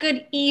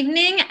Good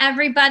evening,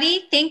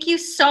 everybody. Thank you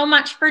so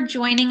much for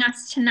joining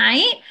us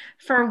tonight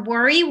for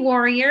Worry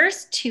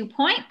Warriors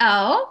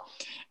 2.0.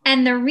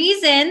 And the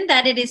reason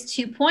that it is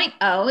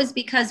 2.0 is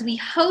because we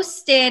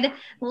hosted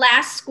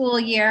last school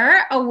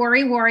year a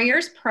Worry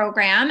Warriors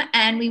program,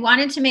 and we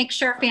wanted to make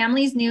sure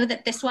families knew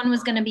that this one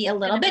was going to be a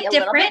little bit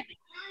different.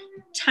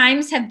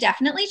 Times have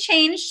definitely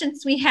changed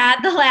since we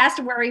had the last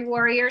Worry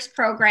Warriors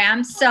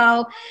program.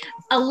 So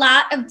a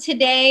lot of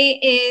today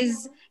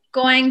is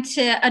going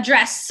to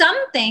address some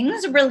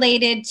things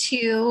related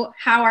to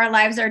how our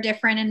lives are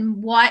different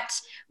and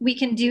what we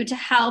can do to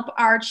help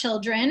our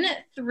children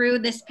through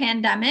this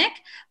pandemic,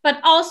 but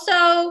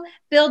also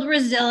build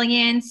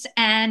resilience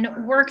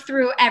and work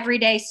through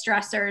everyday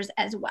stressors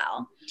as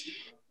well.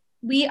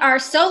 We are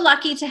so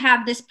lucky to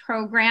have this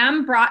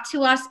program brought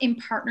to us in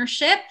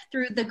partnership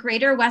through the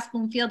Greater West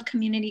Bloomfield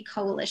Community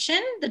Coalition.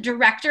 The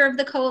director of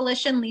the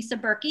coalition, Lisa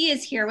Berkey,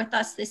 is here with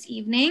us this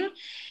evening.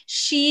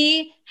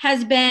 She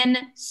has been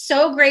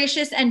so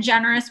gracious and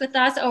generous with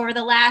us over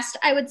the last,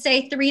 I would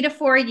say, 3 to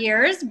 4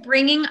 years,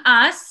 bringing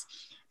us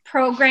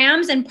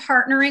programs and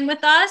partnering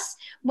with us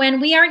when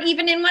we aren't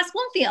even in West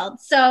Bloomfield.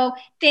 So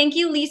thank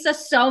you, Lisa,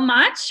 so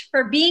much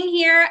for being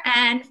here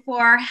and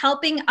for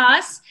helping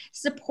us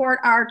support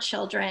our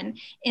children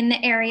in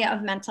the area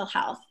of mental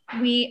health.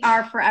 We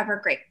are forever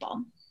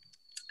grateful.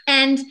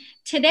 And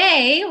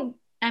today,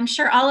 I'm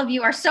sure all of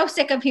you are so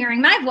sick of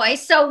hearing my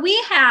voice, so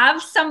we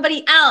have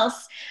somebody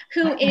else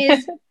who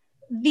is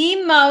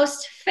the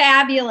most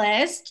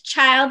fabulous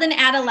child and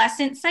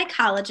adolescent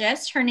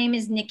psychologist. Her name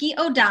is Nikki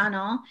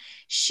O'Donnell.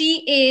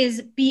 She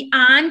is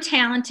beyond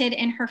talented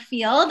in her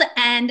field.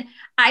 And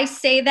I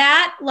say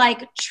that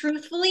like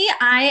truthfully,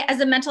 I,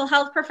 as a mental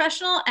health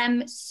professional,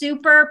 am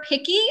super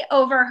picky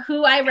over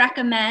who I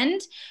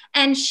recommend.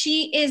 And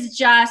she is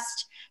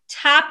just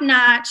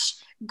top-notch,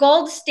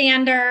 gold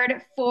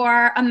standard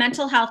for a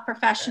mental health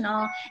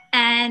professional.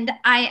 And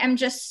I am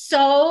just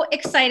so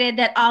excited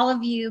that all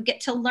of you get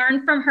to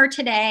learn from her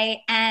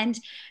today and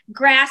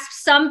grasp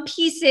some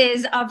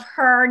pieces of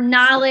her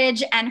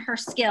knowledge and her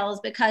skills,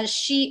 because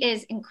she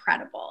is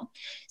incredible.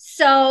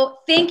 So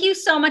thank you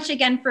so much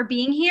again for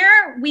being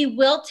here. We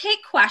will take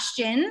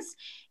questions.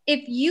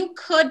 If you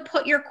could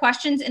put your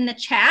questions in the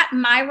chat,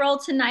 my role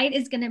tonight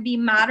is going to be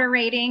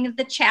moderating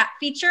the chat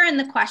feature and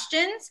the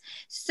questions.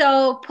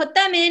 So put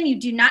them in. You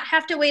do not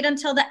have to wait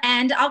until the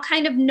end. I'll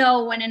kind of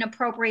know when an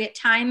appropriate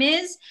time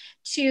is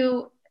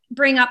to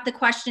bring up the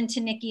question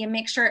to Nikki and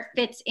make sure it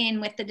fits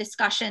in with the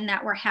discussion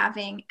that we're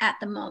having at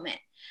the moment.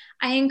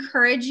 I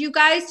encourage you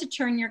guys to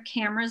turn your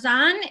cameras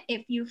on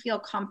if you feel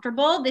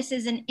comfortable. This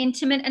is an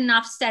intimate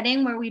enough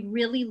setting where we'd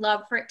really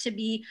love for it to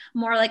be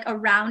more like a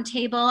round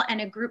table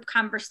and a group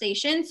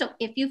conversation. So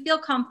if you feel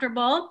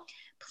comfortable,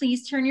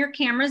 please turn your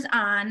cameras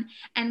on.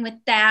 And with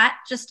that,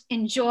 just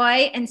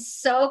enjoy and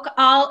soak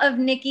all of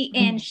Nikki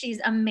in. She's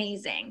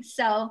amazing.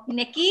 So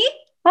Nikki.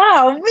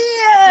 Oh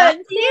man,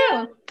 Thank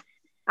you.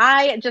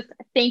 I just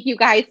thank you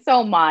guys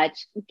so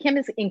much. Kim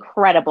is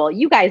incredible.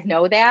 You guys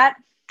know that.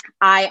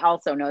 I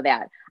also know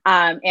that.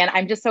 And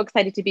I'm just so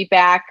excited to be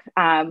back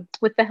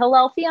with the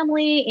Hillel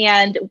family.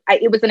 And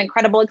it was an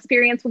incredible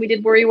experience when we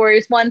did Worry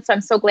Warriors 1. So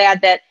I'm so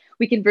glad that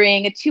we can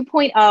bring a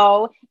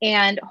 2.0,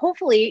 and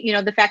hopefully,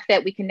 the fact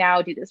that we can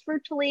now do this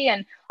virtually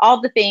and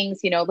all the things,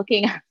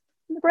 looking on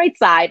the bright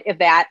side of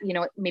that,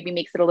 maybe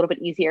makes it a little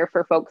bit easier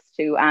for folks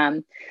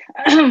to,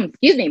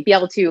 excuse me, be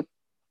able to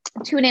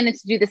tune in and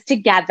to do this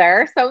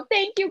together. So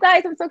thank you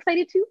guys. I'm so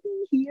excited to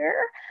be here.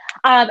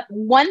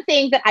 One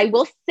thing that I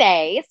will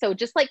say, so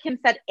just like Kim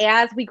said,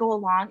 as we go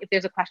along, if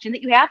there's a question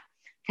that you have,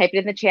 type it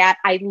in the chat.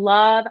 I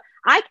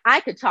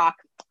could talk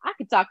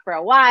for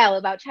a while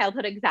about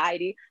childhood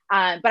anxiety,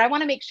 but I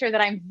want to make sure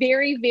that I'm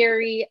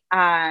very,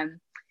 I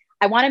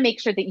want to make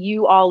sure that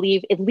you all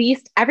leave, at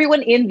least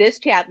everyone in this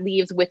chat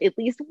leaves with at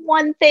least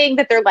one thing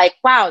that they're like,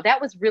 wow,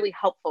 that was really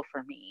helpful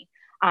for me.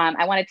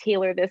 I want to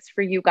tailor this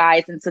for you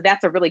guys. And so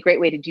that's a really great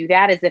way to do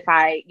that, is if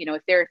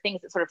if there are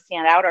things that sort of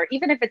stand out, or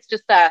even if it's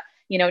just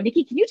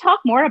Nikki, can you talk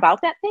more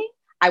about that thing?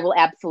 I will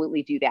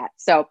absolutely do that.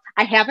 So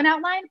I have an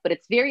outline, but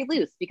it's very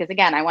loose because,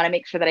 again, I want to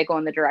make sure that I go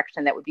in the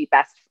direction that would be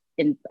best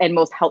and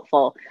most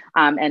helpful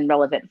and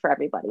relevant for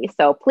everybody.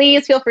 So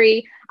please feel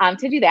free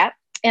to do that.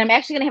 And I'm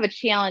actually going to have a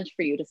challenge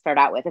for you to start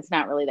out with. It's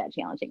not really that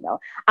challenging, though.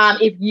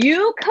 If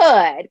you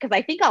could, because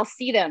I think I'll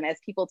see them as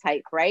people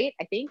type, right?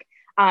 I think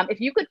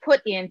if you could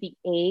put in the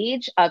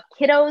age of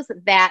kiddos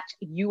that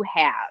you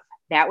have,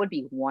 that would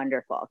be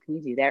wonderful. Can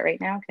you do that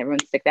right now? Can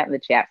everyone stick that in the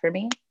chat for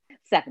me?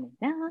 7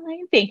 and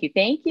 9. Thank you.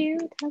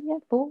 Talia,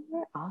 4.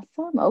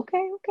 Awesome.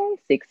 Okay.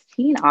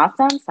 16.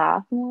 Awesome.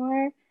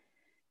 Sophomore.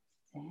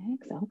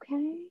 6.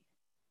 Okay.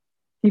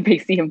 You may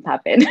see him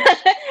pop in.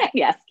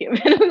 Yes, Kim.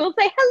 And we will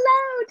say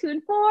hello. 2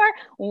 and 4.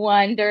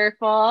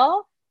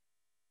 Wonderful.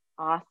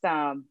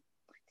 Awesome.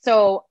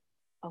 So,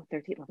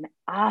 13, 11.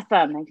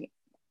 Awesome. 19.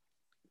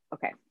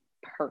 Okay.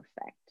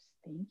 Perfect.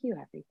 Thank you,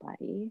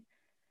 everybody.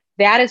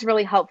 that is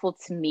really helpful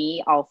to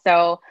me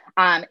also.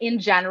 In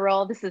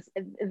general, this is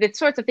the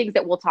sorts of things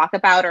that we'll talk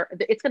about, or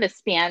it's going to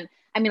span,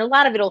 I mean, a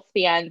lot of it'll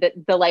span the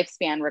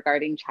lifespan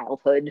regarding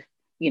childhood,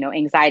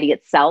 anxiety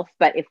itself.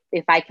 But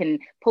if I can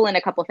pull in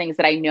a couple of things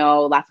that I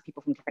know lots of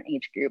people from different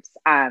age groups,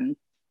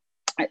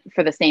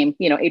 for the same,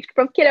 age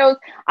group of kiddos,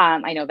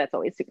 I know that's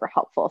always super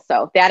helpful.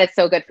 So that is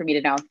so good for me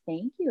to know.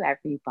 Thank you,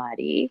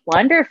 everybody.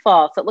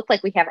 Wonderful. So it looked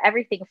like we have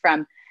everything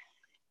from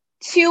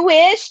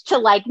 2-ish to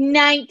like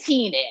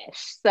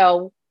 19-ish.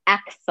 So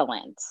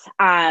excellent.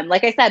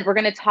 Like I said, we're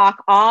going to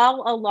talk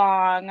all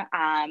along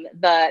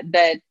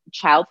the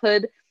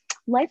childhood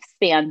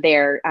lifespan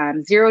there,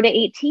 0 to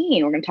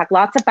 18. We're going to talk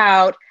lots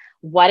about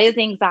what is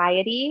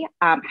anxiety,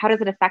 how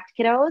does it affect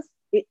kiddos?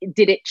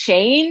 Did it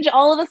change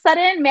all of a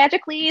sudden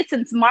magically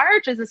since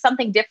March? Is this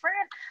something different?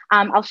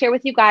 I'll share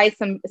with you guys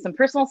some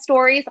personal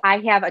stories. I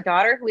have a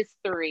daughter who is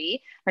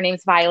 3. Her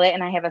name's Violet,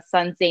 and I have a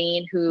son,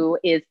 Zane, who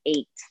is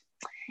 8.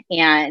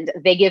 And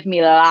they give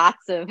me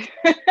lots of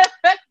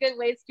good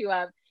ways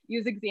to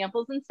use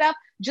examples and stuff.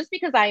 Just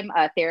because I'm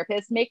a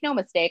therapist, make no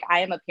mistake, I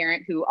am a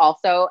parent who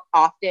also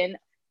often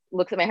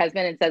looks at my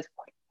husband and says,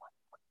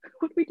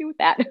 what do we do with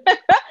that?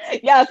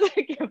 Yes.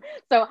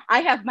 So I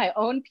have my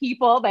own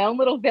people, my own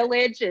little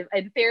village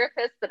and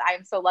therapists that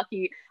I'm so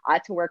lucky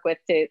to work with,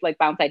 to like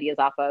bounce ideas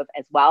off of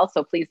as well.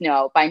 So please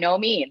know, by no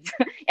means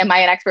am I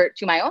an expert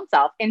to my own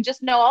self. And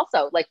just know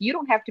also, like, you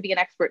don't have to be an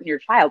expert in your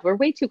child. We're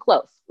way too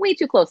close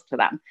to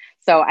them.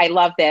 So I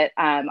love that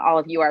all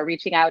of you are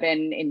reaching out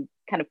and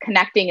kind of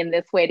connecting in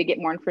this way to get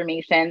more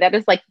information. That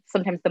is like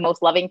sometimes the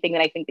most loving thing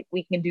that I think that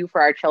we can do for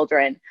our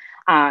children.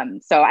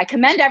 So I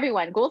commend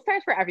everyone. Gold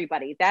stars for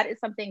everybody. That is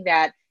something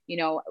that,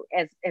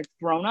 as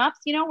grownups,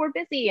 we're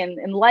busy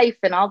in life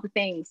and all the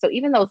things. So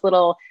even those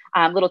little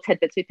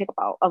tidbits we pick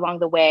up along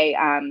the way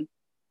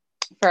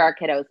for our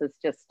kiddos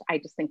is I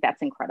just think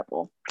that's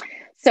incredible.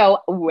 So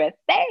with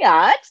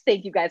that,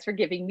 thank you guys for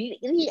giving me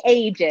the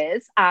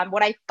ages.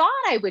 What I thought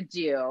I would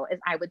do is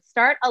I would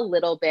start a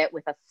little bit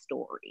with a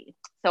story.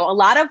 So a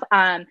lot of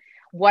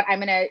what I'm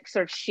going to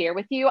sort of share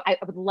with you, I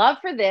would love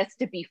for this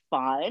to be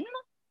fun.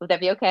 Would that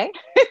be okay?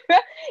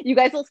 You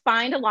guys will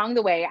find along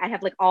the way, I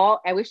have like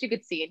I wish you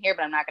could see in here,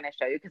 but I'm not going to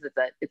show you because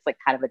it's like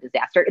kind of a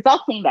disaster. It's all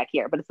clean back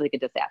here, but it's like a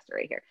disaster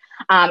right here.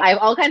 I have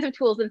all kinds of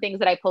tools and things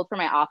that I pulled from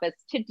my office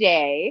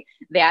today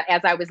that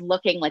as I was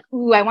looking like,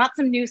 ooh, I want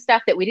some new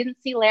stuff that we didn't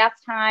see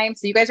last time.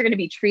 So you guys are going to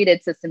be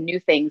treated to some new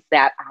things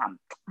that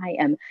I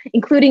am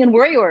including in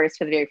Worry Warriors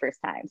for the very first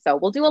time. So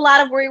we'll do a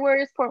lot of Worry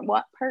Warriors part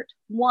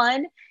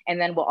 1,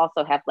 and then we'll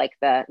also have like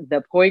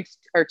the point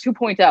or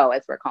 2.0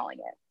 as we're calling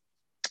it.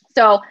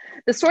 So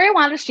the story I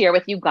wanted to share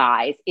with you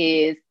guys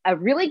is a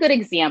really good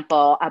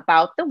example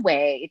about the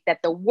way that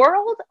the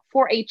world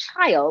for a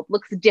child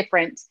looks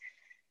different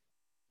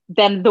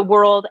than the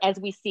world as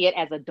we see it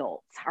as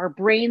adults. Our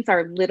brains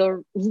are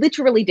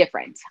literally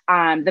different.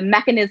 The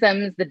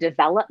mechanisms, the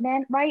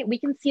development, right? We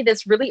can see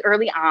this really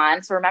early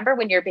on. So remember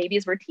when your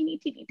babies were teeny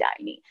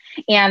tiny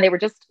and they were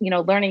just,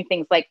 learning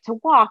things like to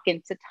walk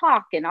and to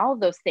talk and all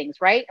of those things,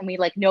 right? And we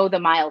like know the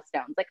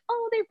milestones, like,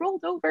 oh, they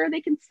rolled over,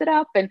 they can sit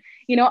up, and,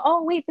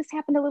 oh, wait, this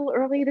happened a little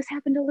early, this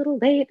happened a little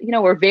late.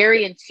 We're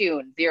very in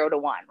tune, 0 to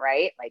 1,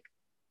 right? Like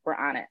we're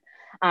on it.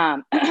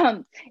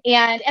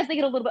 And as they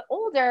get a little bit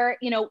older,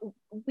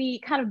 we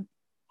kind of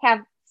have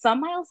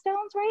some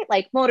milestones, right?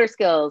 Like motor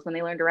skills when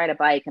they learn to ride a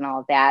bike and all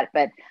of that.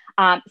 But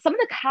some of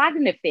the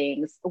cognitive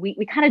things,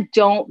 we kind of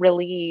don't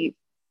really,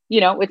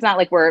 it's not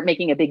like we're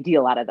making a big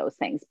deal out of those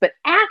things. But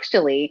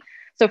actually,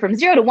 so from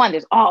 0 to 1,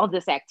 there's all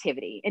this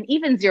activity. And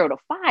even 0 to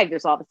 5,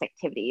 there's all this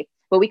activity.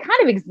 But we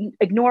kind of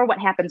ignore what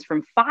happens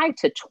from 5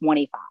 to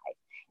 25.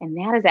 And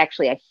that is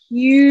actually a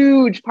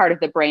huge part of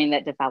the brain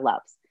that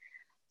develops.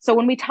 So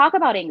when we talk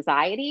about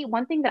anxiety,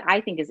 one thing that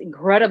I think is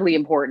incredibly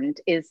important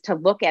is to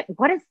look at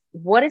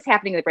what is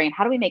happening in the brain.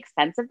 How do we make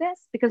sense of this?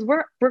 Because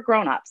we're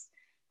grown-ups.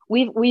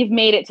 We've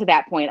made it to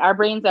that point. Our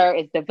brains are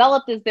as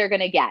developed as they're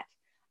going to get,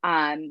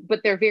 but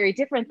they're very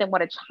different than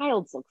what a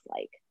child's looks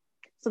like.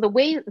 So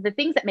the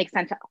things that make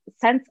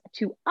sense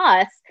to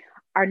us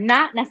are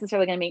not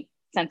necessarily going to make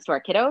sense to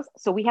our kiddos.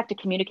 So we have to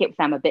communicate with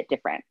them a bit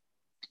different.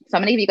 So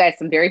I'm going to give you guys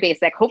some very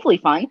basic, hopefully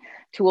fun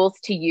tools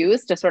to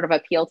use to sort of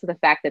appeal to the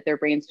fact that their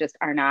brains just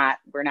we're not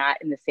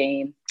on the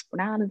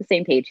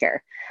same page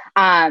here.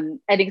 An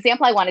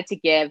example I wanted to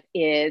give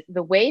is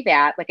the way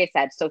that, like I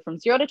said, so from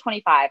 0 to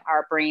 25,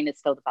 our brain is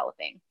still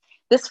developing.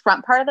 This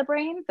front part of the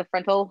brain, the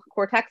frontal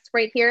cortex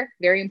right here,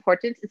 very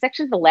important. It's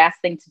actually the last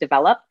thing to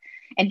develop.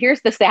 And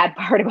here's the sad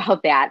part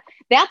about that.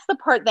 That's the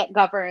part that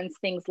governs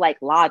things like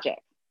logic,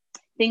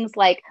 things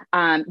like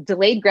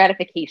delayed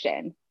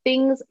gratification,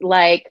 things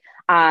like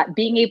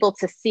being able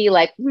to see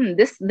like,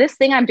 this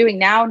thing I'm doing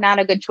now, not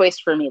a good choice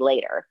for me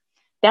later.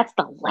 That's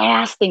the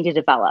last thing to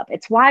develop.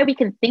 It's why we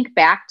can think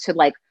back to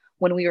like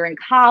when we were in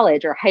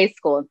college or high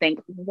school and think,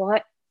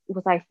 what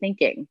was I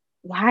thinking?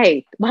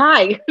 Why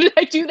did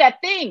I do that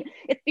thing?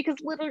 It's because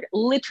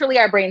literally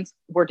our brains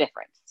were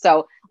different.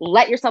 So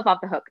let yourself off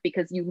the hook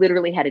because you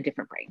literally had a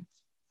different brain.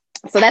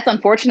 So that's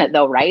unfortunate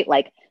though, right?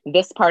 Like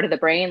this part of the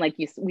brain, like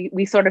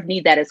we sort of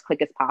need that as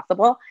quick as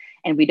possible.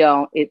 And we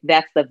don't,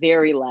 that's the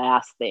very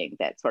last thing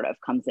that sort of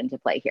comes into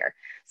play here.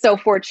 So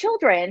for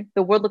children,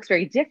 the world looks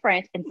very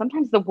different. And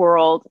sometimes the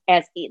world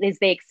as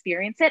they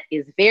experience it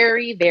is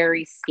very,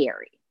 very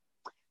scary.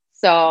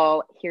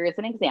 So here is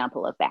an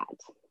example of that.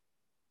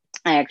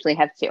 I actually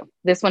have two.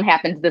 This one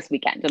happened this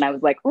weekend and I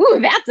was like, ooh,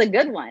 that's a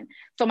good one.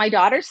 So my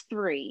daughter's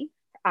 3.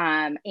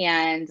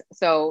 And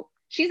so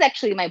she's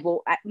actually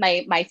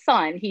my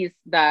son. He's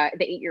the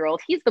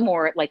 8-year-old. He's the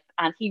more like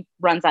he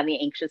runs on the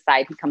anxious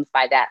side. He comes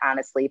by that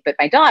honestly. But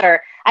my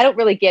daughter, I don't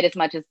really get as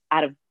much as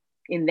out of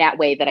in that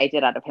way that I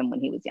did out of him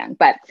when he was young.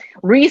 But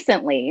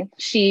recently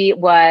she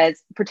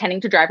was pretending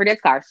to drive her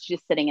dad's car. So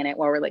she's sitting in it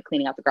while we're like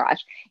cleaning out the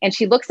garage. And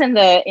she looks in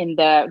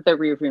the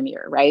rear view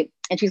mirror, right?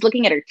 And she's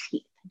looking at her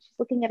teeth. She's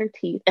looking at her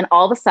teeth. And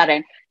all of a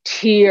sudden,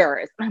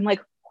 tears. And I'm like,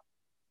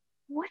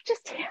 what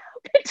just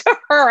happened to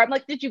her? I'm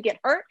like, did you get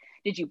hurt?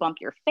 Did you bump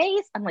your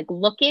face? I'm like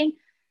looking.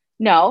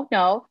 No,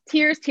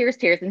 tears.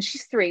 And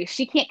she's 3.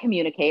 She can't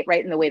communicate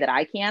right in the way that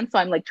I can. So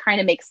I'm like trying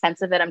to make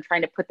sense of it. I'm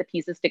trying to put the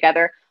pieces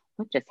together.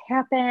 What just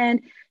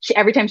happened?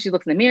 Every time she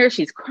looks in the mirror,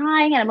 she's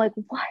crying. And I'm like,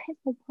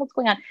 what's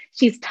going on?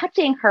 She's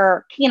touching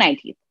her canine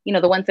teeth,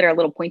 the ones that are a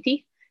little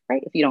pointy,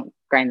 right? If you don't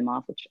grind them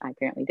off, which I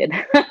apparently did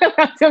when I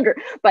was younger.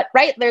 But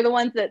right, they're the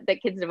ones that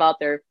kids develop.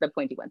 They're the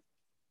pointy ones.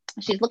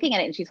 She's looking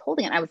at it and she's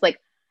holding it. I was like,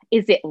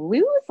 is it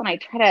loose? And I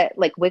try to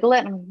like wiggle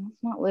it and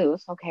it's not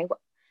loose. Okay, what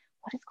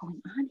is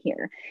going on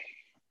here?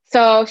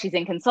 So she's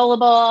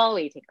inconsolable.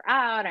 We take her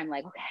out. I'm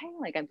like, okay,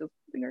 like I'm just,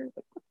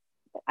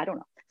 I don't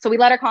know. So we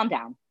let her calm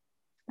down.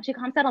 She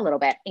calms down a little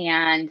bit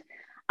and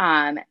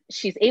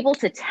she's able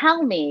to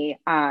tell me,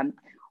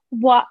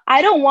 what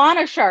I don't want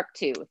a shark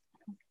tooth.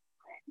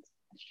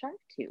 A shark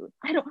tooth?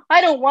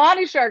 I don't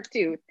want a shark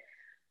tooth.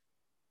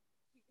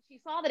 She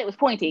saw that it was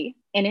pointy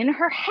and in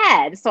her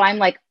head. So I'm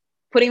like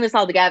putting this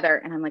all together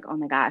and I'm like, oh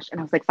my gosh. And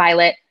I was like,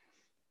 Violet,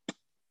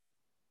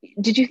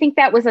 did you think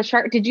that was a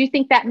shark? Did you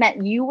think that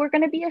meant you were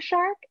going to be a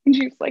shark? And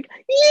she was like,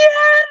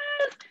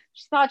 yes.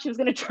 She thought she was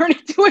going to turn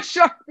into a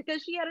shark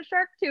because she had a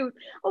shark tooth.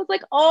 I was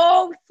like,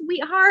 oh,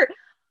 sweetheart.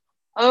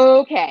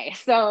 Okay.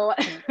 So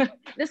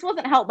this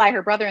wasn't helped by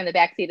her brother in the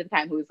backseat at the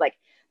time who was like,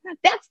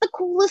 that's the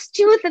coolest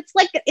tooth. It's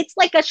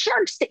like a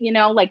shark's,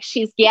 like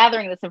she's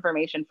gathering this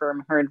information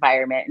from her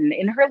environment. And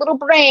in her little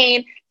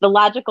brain, the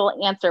logical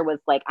answer was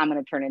like, I'm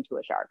going to turn into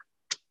a shark.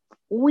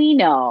 We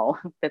know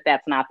that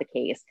that's not the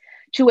case.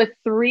 To a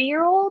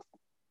 3-year-old,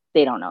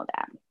 they don't know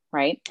that,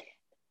 right?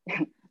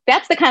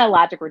 That's the kind of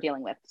logic we're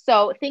dealing with.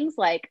 So things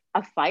like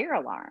a fire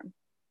alarm,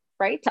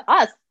 right? To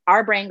us,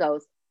 our brain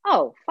goes,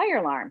 oh, fire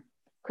alarm.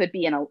 Could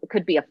be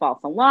a false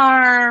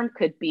alarm,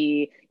 could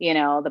be,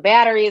 the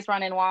battery is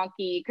running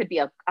wonky, could be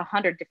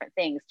 100 different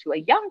things. To a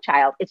young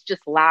child, it's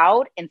just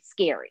loud and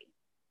scary,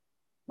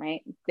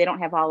 right? They don't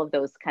have all of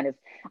those kind of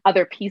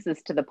other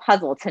pieces to the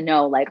puzzle to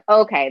know like,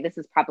 okay, this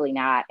is probably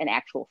not an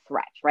actual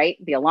threat, right?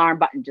 The alarm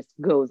button just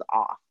goes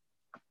off.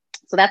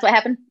 So that's what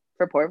happened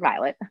for poor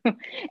Violet.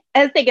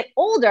 As they get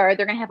older,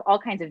 they're going to have all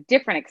kinds of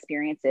different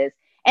experiences.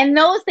 And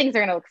those things are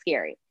going to look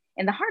scary.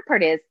 And the hard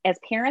part is, as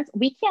parents,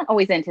 we can't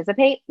always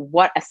anticipate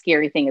what a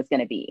scary thing is going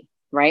to be,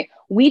 right?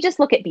 We just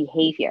look at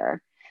behavior.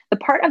 The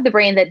part of the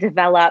brain that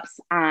develops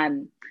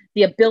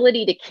the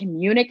ability to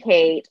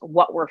communicate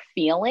what we're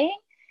feeling,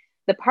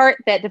 the part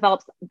that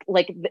develops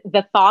like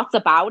the thoughts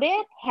about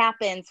it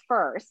happens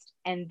first.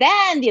 And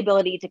then the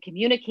ability to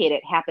communicate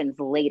it happens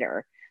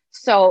later.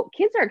 So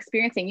kids are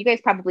experiencing, you guys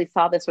probably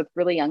saw this with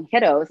really young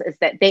kiddos, is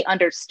that they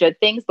understood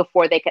things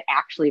before they could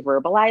actually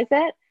verbalize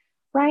it.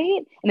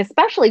 Right. And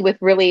especially with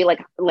really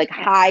like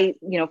high,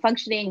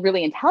 functioning,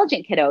 really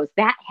intelligent kiddos,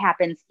 that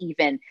happens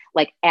even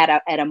like at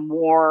a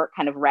more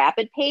kind of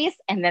rapid pace.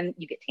 And then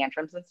you get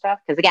tantrums and stuff.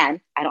 Because again,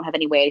 I don't have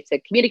any way to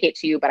communicate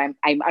to you, but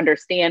I'm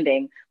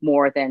understanding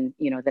more than,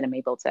 than I'm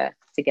able to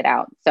get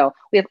out. So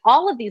we have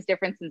all of these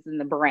differences in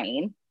the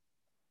brain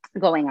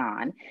going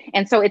on.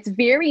 And so it's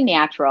very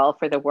natural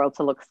for the world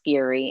to look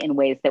scary in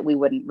ways that we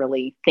wouldn't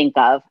really think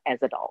of as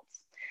adults.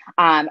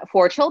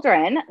 For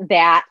children,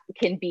 that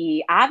can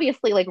be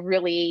obviously like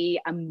really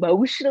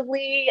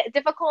emotionally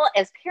difficult.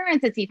 As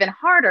parents, it's even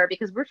harder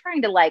because we're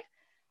trying to like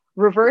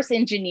reverse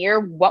engineer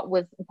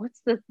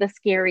what's the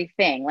scary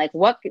thing? Like,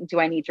 what do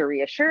I need to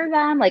reassure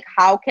them? Like,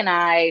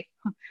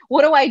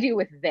 what do I do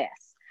with this?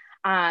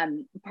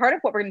 Part of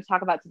what we're going to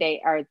talk about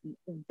today are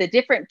the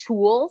different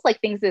tools,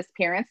 like things as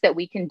parents that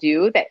we can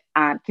do that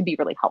can be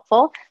really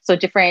helpful. So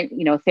different,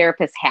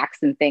 therapist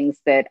hacks and things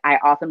that I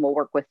often will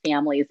work with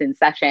families in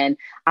session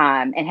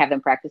and have them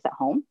practice at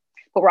home.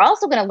 But we're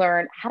also going to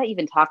learn how to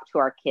even talk to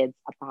our kids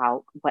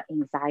about what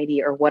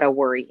anxiety or what a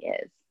worry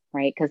is,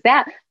 right? Because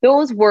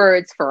those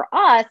words for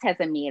us has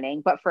a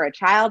meaning, but for a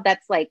child,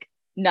 that's like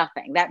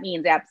nothing. That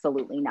means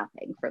absolutely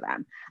nothing for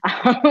them.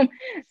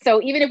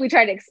 So even if we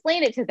try to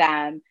explain it to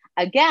them,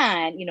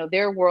 again,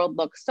 their world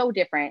looks so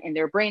different and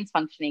their brain's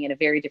functioning in a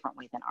very different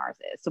way than ours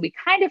is. So we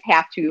kind of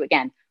have to,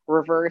 again,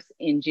 reverse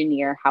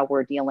engineer how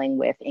we're dealing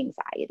with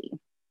anxiety.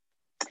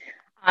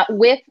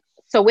 With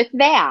So with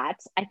that,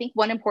 I think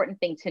one important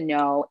thing to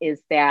know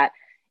is that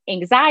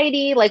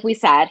anxiety, like we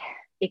said,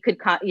 it could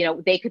come,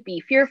 they could be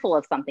fearful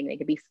of something. They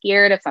could be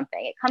scared of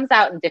something. It comes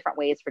out in different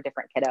ways for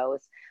different kiddos.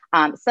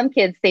 Some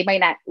kids, they might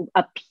not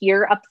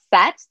appear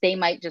upset. They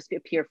might just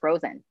appear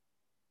frozen.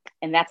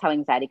 And that's how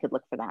anxiety could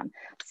look for them.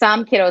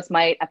 Some kiddos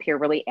might appear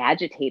really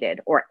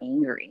agitated or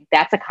angry.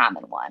 That's a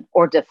common one.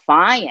 Or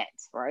defiant,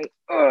 right?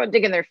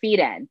 Digging their feet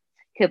in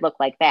could look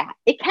like that.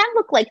 It can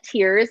look like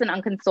tears and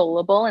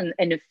unconsolable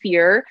and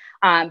fear,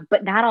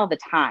 but not all the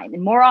time.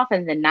 And more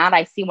often than not,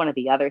 I see one of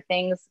the other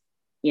things,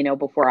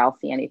 before I'll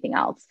see anything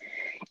else.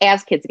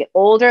 As kids get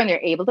older and they're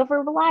able to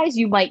verbalize,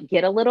 you might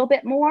get a little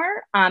bit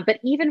more. But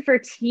even for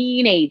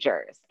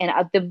teenagers, and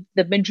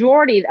the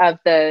majority of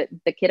the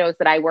kiddos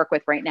that I work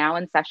with right now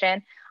in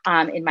session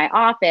in my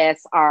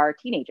office are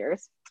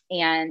teenagers.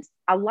 And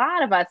a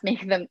lot of us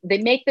make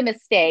the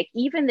mistake,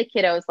 even the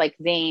kiddos like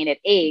Zane at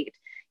 8,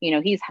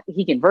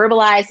 he can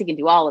verbalize, he can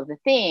do all of the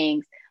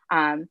things.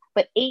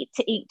 But 8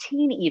 to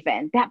 18,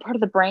 even that part of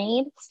the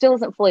brain still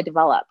isn't fully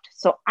developed.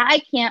 So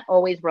I can't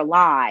always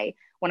rely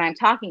when I'm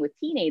talking with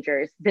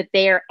teenagers that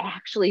they're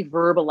actually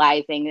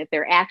verbalizing, that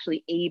they're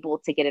actually able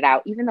to get it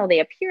out, even though they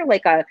appear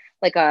like a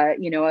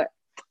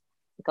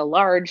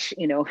large,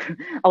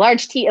 a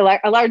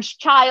large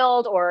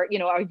child or,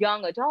 a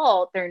young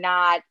adult. They're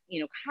not,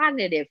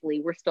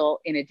 cognitively, we're still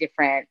in a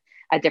different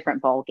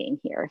ball game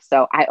here.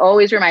 So I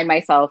always remind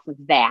myself of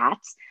that.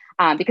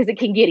 Because it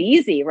can get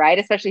easy, right?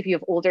 Especially if you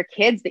have older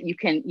kids that you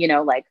can,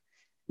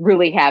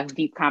 really have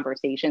deep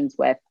conversations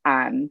with.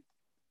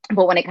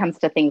 But when it comes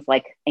to things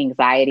like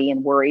anxiety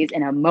and worries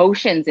and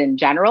emotions in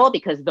general,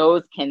 because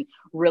those can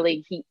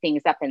really heat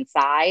things up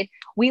inside,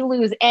 we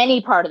lose any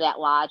part of that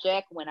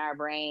logic when our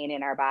brain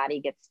and our body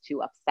gets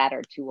too upset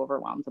or too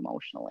overwhelmed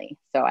emotionally.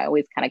 So I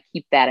always kind of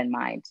keep that in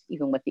mind,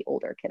 even with the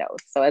older kiddos.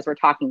 So as we're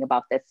talking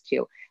about this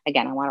too,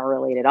 again, I want to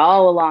relate it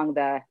all along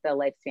the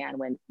lifespan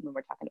when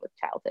we're talking about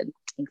childhood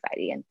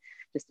anxiety and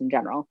just in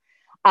general.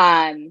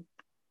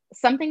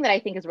 Something that I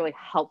think is really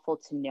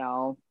helpful to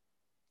know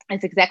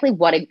is exactly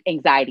what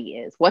anxiety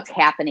is, what's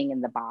happening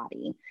in the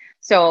body.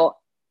 So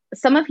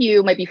some of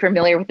you might be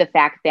familiar with the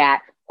fact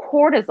that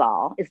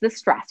cortisol is the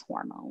stress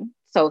hormone.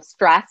 So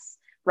stress,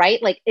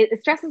 right? Like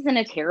stress isn't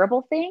a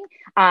terrible thing.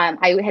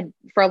 I had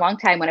for a long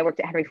time when I worked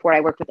at Henry Ford,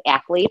 I worked with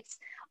athletes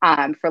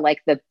for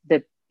like the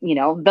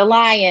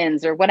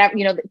Lions or whatever,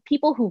 the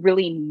people who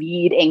really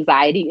need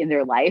anxiety in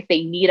their life.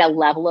 They need a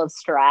level of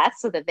stress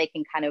so that they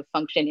can kind of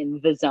function in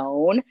the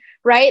zone,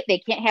 right? They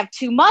can't have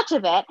too much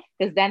of it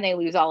because then they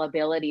lose all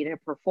ability to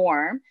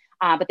perform.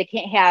 But they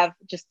can't have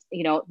just,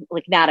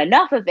 like not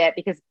enough of it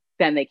because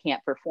then they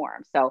can't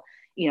perform. So,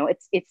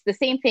 it's the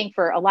same thing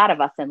for a lot of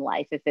us in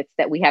life. If it's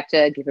that we have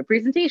to give a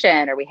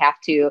presentation or we have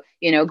to,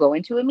 go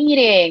into a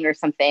meeting or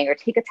something or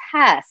take a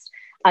test,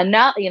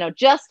 enough,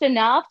 just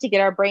enough to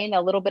get our brain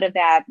a little bit of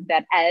that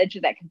edge,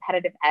 that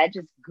competitive edge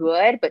is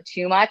good, but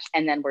too much,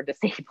 and then we're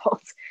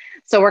disabled.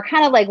 So we're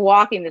kind of like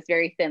walking this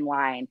very thin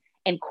line,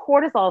 and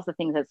cortisol is the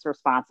thing that's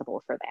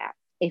responsible for that.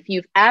 If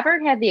you've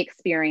ever had the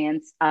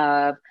experience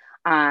of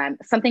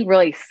something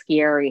really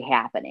scary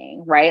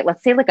happening, right?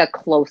 Let's say like a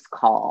close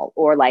call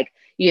or like,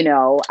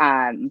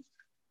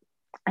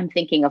 I'm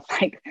thinking of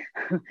like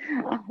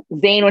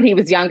Zane when he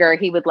was younger,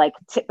 he would like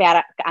tip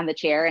back on the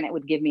chair and it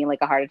would give me like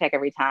a heart attack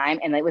every time.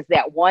 And it was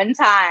that one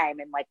time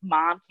and like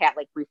mom cat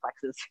like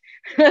reflexes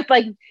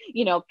like,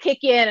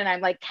 kick in and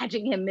I'm like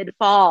catching him mid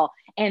fall.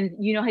 And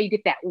you know how you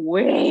get that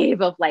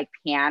wave of like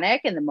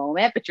panic in the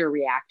moment, but you're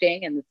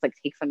reacting and it's like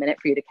takes a minute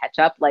for you to catch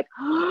up. Like,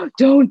 oh,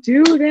 don't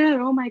do that.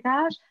 Oh my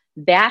gosh.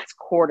 That's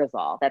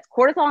cortisol. That's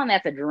cortisol and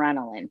that's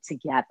adrenaline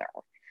together.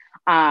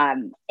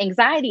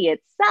 Anxiety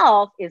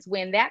itself is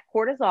when that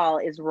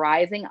cortisol is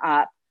rising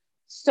up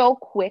so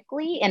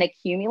quickly and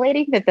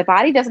accumulating that the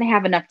body doesn't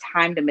have enough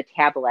time to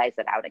metabolize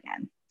it out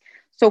again.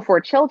 So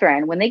for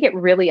children, when they get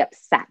really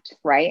upset,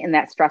 right, and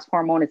that stress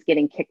hormone is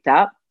getting kicked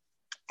up,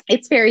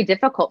 it's very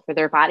difficult for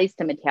their bodies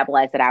to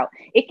metabolize it out.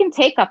 It can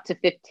take up to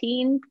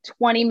 15,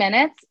 20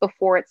 minutes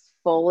before it's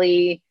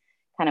fully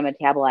kind of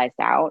metabolized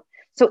out.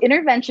 So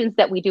interventions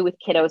that we do with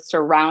kiddos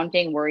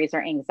surrounding worries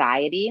or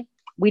anxiety,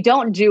 we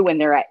don't do when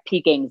they're at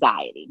peak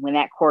anxiety, when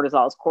that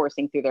cortisol is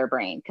coursing through their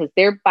brain, because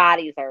their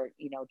bodies are,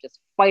 just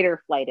fight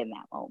or flight in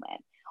that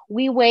moment.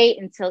 We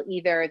wait until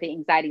either the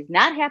anxiety is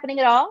not happening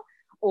at all,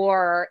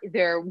 or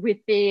they're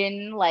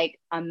within like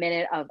a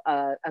minute of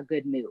a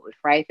good mood,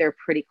 right? They're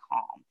pretty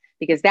calm,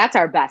 because that's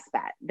our best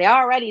bet. They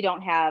already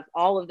don't have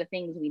all of the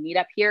things we need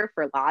up here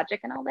for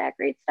logic and all that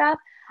great stuff.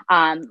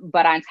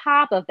 But on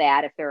top of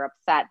that, if they're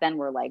upset, then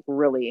we're like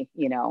really,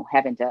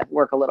 having to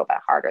work a little bit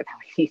harder than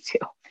we need to.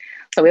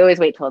 So we always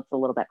wait till it's a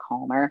little bit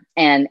calmer,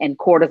 and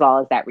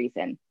cortisol is that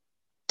reason.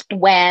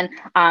 When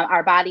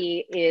our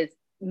body is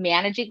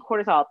managing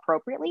cortisol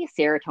appropriately,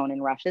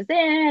 serotonin rushes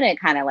in, it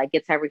kind of like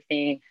gets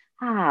everything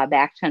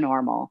back to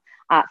normal.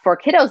 For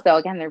kiddos though,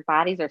 again, their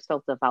bodies are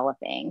still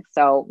developing.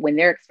 So when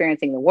they're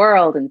experiencing the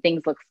world and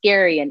things look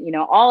scary and,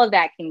 all of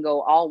that can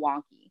go all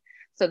wonky.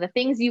 So the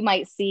things you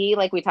might see,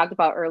 like we talked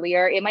about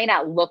earlier, it might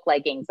not look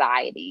like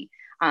anxiety.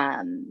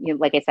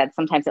 Like I said,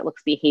 sometimes it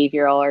looks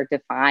behavioral or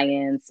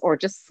defiance or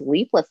just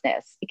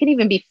sleeplessness. It could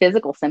even be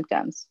physical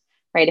symptoms,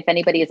 right? If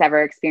anybody has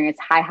ever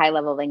experienced high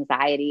level of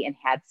anxiety and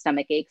had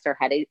stomach aches or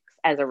headaches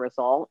as a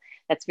result,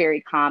 that's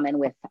very common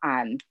with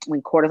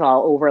when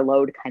cortisol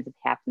overload kinds of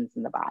happens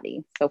in the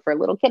body. So for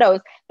little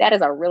kiddos, that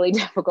is a really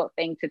difficult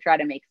thing to try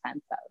to make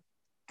sense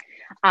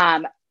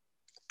of.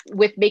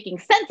 With making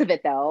sense of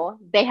it though,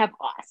 they have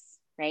us,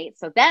 right?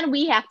 So then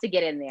we have to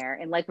get in there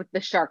and like with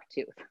the shark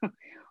tooth,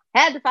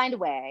 had to find a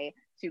way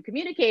to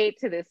communicate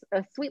to this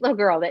sweet little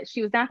girl that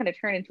she was not going to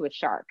turn into a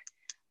shark.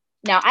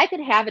 Now I could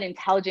have an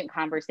intelligent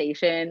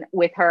conversation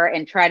with her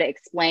and try to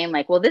explain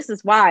like, well, this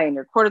is why, and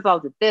your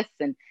cortisol did this.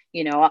 And,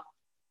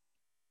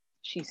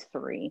 she's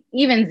 3.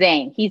 Even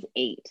Zane, he's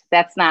 8.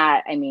 That's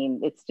not,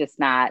 it's just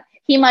not,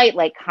 he might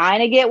like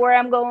kind of get where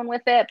I'm going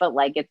with it, but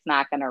like, it's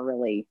not going to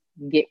really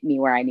get me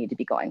where I need to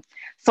be going.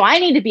 So I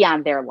need to be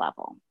on their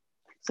level.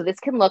 So this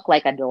can look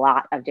like a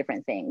lot of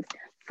different things.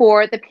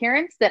 For the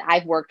parents that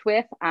I've worked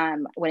with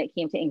when it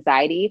came to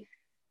anxiety,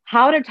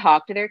 how to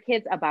talk to their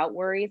kids about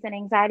worries and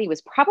anxiety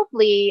was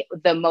probably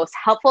the most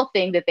helpful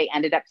thing that they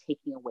ended up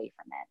taking away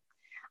from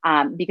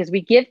it. Because we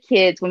give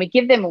kids, when we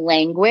give them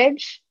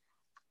language,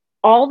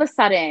 all of a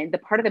sudden, the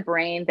part of the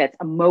brain that's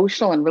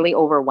emotional and really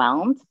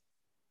overwhelmed,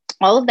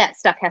 all of that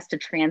stuff has to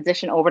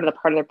transition over to the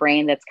part of the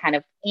brain that's kind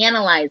of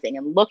analyzing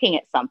and looking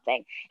at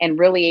something and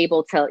really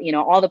able to,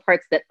 all the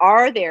parts that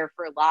are there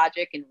for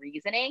logic and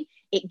reasoning,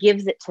 it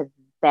gives it to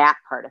that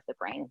part of the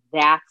brain.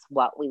 That's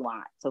what we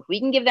want. So if we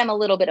can give them a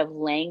little bit of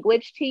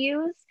language to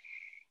use,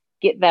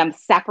 get them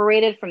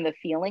separated from the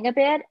feeling a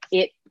bit,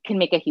 it can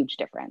make a huge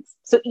difference.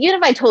 So even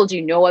if I told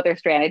you no other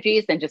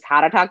strategies than just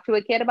how to talk to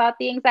a kid about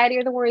the anxiety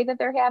or the worry that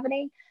they're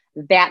having,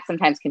 that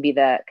sometimes can be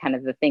the kind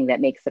of the thing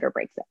that makes it or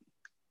breaks it.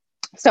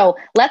 So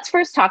let's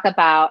first talk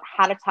about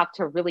how to talk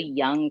to really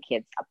young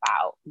kids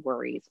about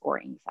worries or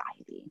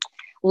anxiety.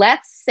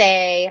 Let's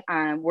say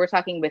we're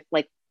talking with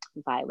like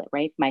Violet,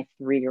 right? My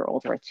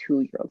 3-year-old or a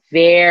 2-year-old,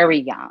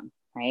 very young,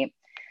 right?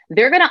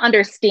 They're going to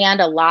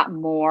understand a lot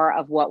more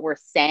of what we're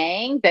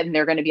saying than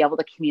they're going to be able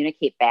to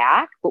communicate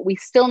back, but we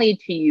still need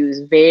to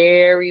use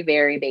very,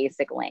 very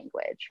basic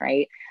language,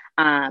 right?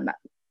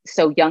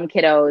 So young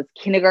kiddos,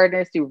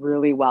 kindergartners do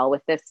really well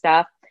with this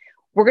stuff.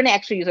 We're going to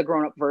actually use a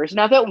grown-up version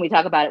of it when we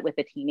talk about it with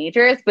the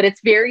teenagers, but it's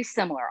very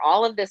similar.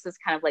 All of this is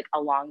kind of like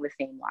along the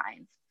same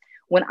lines.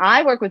 When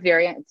I work with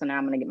so now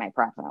I'm going to get my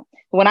props out.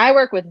 When I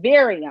work with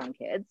very young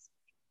kids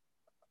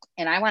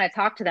and I want to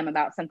talk to them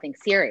about something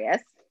serious,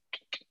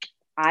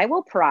 I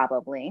will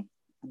probably,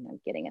 I'm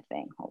not getting a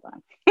thing, hold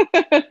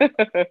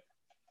on.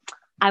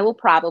 I will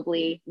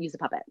probably use a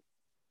puppet.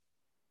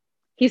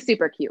 He's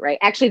super cute, right?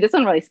 Actually, this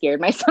one really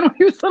scared my son when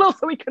he was little,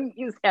 so we couldn't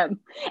use him.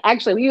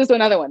 Actually, we used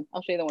another one.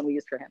 I'll show you the one we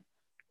used for him.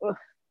 Ugh.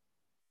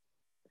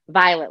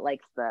 Violet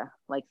likes the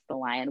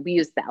lion. We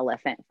used the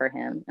elephant for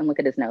him, and look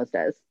at his nose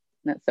does.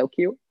 Isn't that so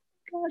cute?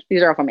 Gosh,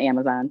 these are all from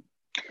Amazon.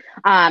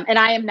 And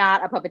I am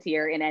not a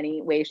puppeteer in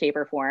any way, shape,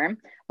 or form.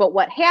 But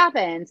what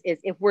happens is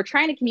if we're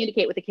trying to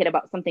communicate with a kid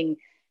about something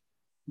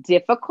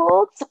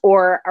difficult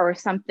or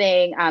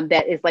something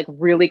that is like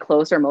really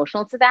close or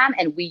emotional to them,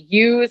 and we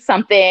use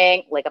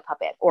something like a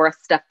puppet or a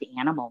stuffed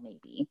animal,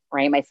 maybe,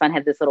 right? My son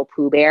had this little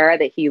Pooh Bear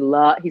that he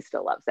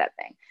still loves that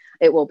thing.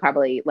 It will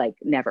probably like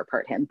never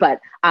hurt him,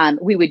 but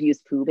we would use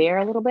Pooh Bear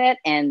a little bit,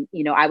 and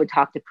I would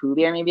talk to Pooh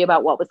Bear maybe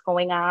about what was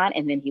going on,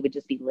 and then he would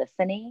just be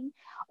listening,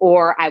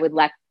 or I would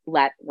let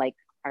like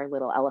our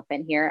little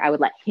elephant here, I would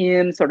let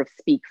him sort of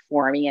speak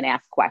for me and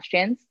ask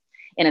questions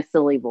in a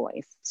silly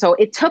voice. So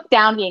it took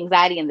down the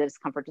anxiety and the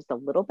discomfort just a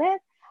little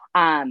bit,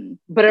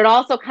 but it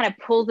also kind of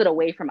pulls it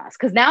away from us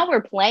because now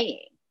we're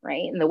playing,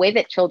 right? And the way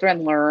that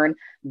children learn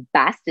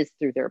best is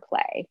through their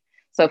play.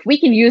 So if we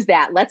can use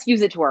that, let's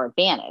use it to our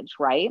advantage,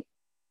 right?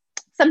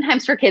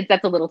 Sometimes for kids,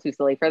 that's a little too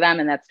silly for them,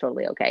 and that's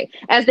totally okay.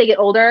 As they get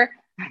older,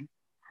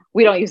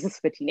 we don't use this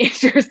with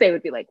teenagers. They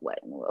would be like, what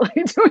in the world are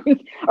you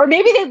doing? Or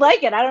maybe they'd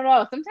like it. I don't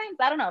know. Sometimes,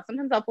 I don't know.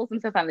 Sometimes I'll pull some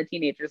stuff on the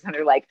teenagers and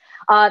they're like,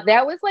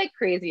 that was like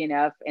crazy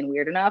enough and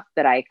weird enough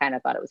that I kind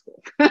of thought it was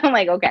cool. I'm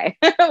like, okay,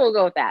 we'll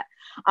go with that.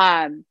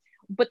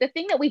 But the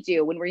thing that we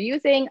do when we're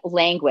using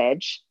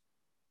language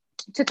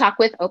to talk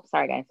with, oh,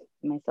 sorry guys.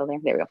 Am I still there?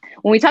 There we go.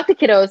 When we talk to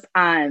kiddos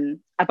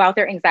about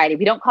their anxiety,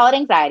 we don't call it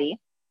anxiety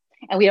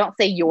and we don't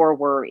say your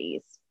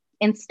worries.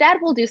 Instead,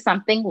 we'll do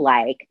something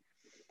like,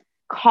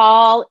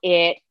 call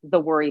it the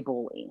worry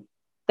bully.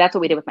 That's what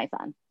we did with my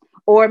son.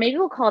 Or maybe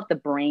we'll call it the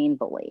brain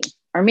bully.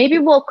 Or maybe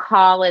we'll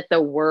call it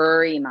the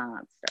worry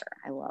monster.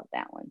 I love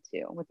that one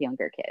too with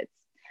younger kids.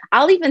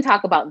 I'll even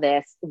talk about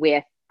this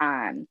with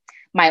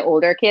my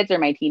older kids or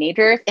my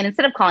teenagers. And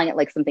instead of calling it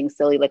like something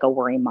silly, like a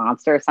worry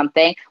monster or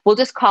something, we'll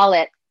just call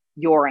it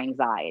your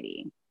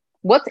anxiety.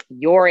 What's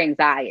your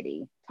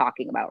anxiety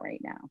talking about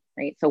right now,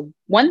 right? So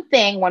one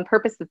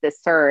purpose that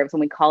this serves when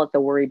we call it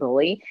the worry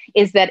bully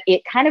is that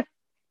it kind of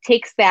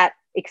takes that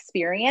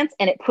experience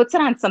and it puts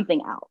it on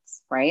something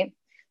else, right?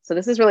 So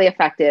this is really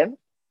effective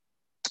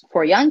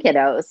for young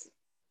kiddos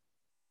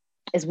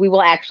is we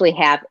will actually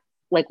have,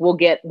 like, we'll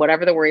get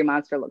whatever the worry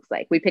monster looks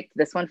like. We picked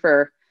this one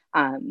for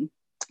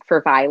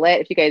for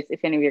Violet. If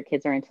any of your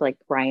kids are into like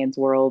Ryan's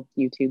World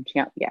YouTube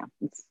channel, yeah,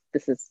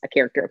 this is a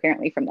character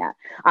apparently from that.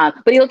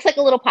 But he looks like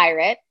a little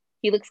pirate.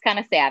 He looks kind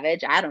of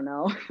savage. I don't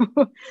know.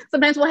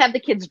 Sometimes we'll have the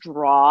kids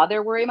draw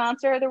their worry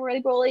monster or their worry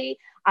bully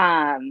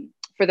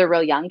for the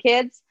real young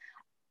kids.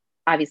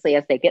 Obviously,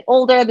 as they get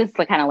older, this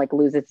kind of like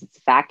loses its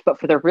effect. But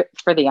for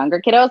the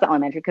younger kiddos, the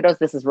elementary kiddos,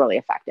 this is really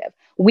effective.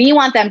 We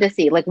want them to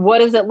see, like, what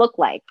does it look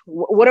like?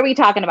 What are we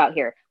talking about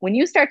here? When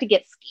you start to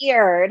get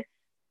scared,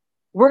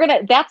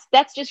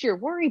 that's just your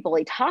worry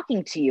bully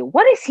talking to you.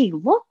 What does he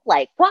look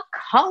like? What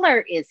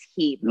color is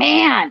he?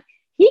 Man,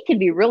 he can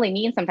be really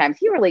mean sometimes.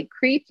 He really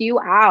creeped you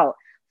out.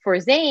 For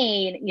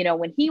Zane,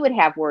 when he would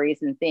have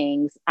worries and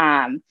things,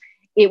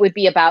 it would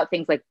be about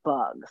things like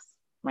bugs.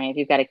 Right? If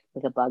you've got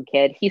a bug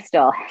kid, he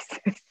still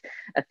has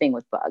a thing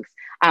with bugs,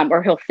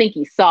 or he'll think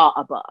he saw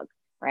a bug,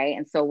 right?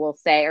 And so we'll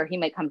say, or he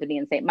might come to me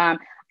and say, Mom,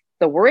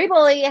 the worry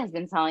bully has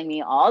been telling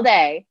me all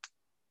day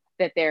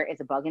that there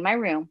is a bug in my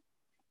room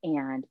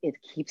and it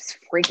keeps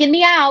freaking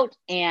me out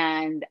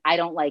and I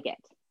don't like it,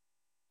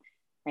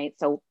 right?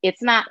 So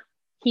it's not,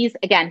 he's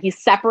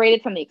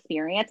separated from the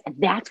experience, and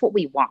that's what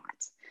we want.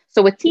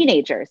 So with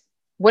teenagers,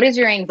 what is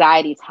your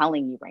anxiety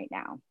telling you right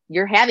now?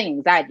 You're having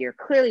anxiety. You're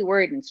clearly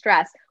worried and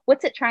stressed.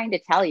 What's it trying to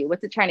tell you?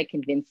 What's it trying to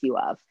convince you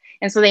of?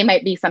 And so they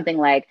might be something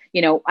like,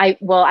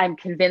 I'm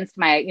convinced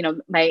my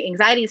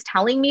anxiety is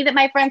telling me that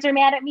my friends are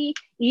mad at me,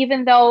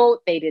 even though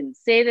they didn't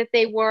say that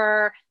they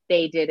were.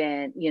 They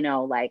didn't,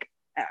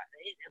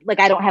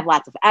 I don't have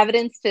lots of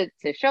evidence to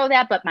show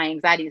that, but my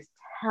anxiety is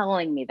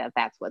telling me that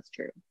that's what's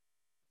true.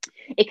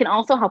 It can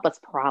also help us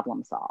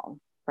problem solve,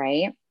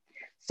 right?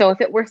 So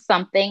if it were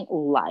something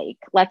like,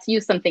 let's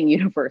use something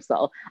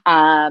universal,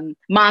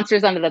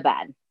 monsters under the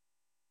bed,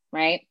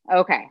 right?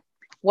 Okay.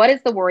 What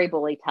is the worry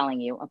bully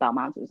telling you about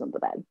monsters under the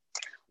bed?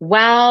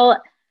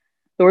 Well,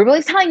 the worry bully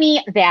is telling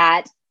me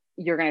that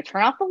you're going to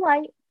turn off the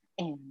light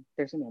and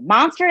there's going to be a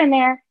monster in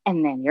there,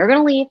 and then you're going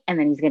to leave and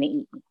then he's going to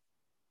eat me.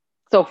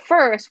 So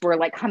first, we're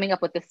like coming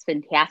up with this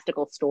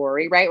fantastical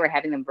story, right? We're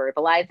having them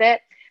verbalize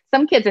it.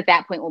 Some kids at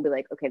that point will be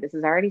like, okay, this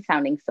is already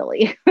sounding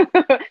silly,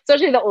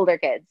 especially the older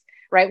kids.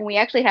 Right? When we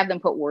actually have them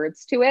put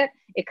words to it,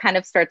 it kind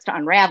of starts to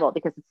unravel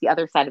because it's the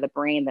other side of the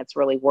brain that's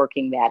really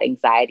working that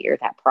anxiety or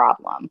that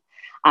problem.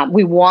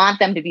 We want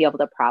them to be able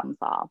to problem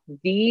solve.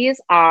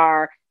 These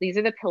are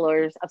the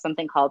pillars of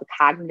something called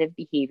cognitive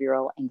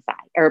behavioral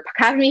anxiety, or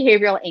cognitive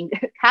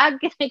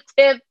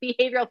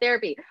behavioral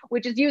therapy,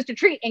 which is used to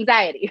treat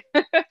anxiety.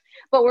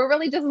 But we're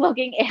really just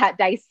looking at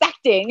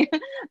dissecting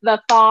the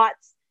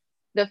thoughts,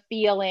 the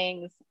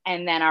feelings,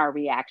 and then our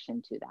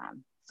reaction to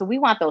them. So we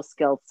want those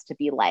skills to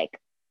be like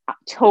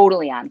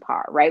totally on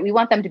par, right? We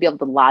want them to be able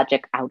to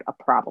logic out a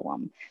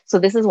problem. So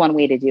this is one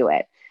way to do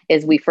it,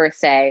 is we first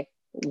say,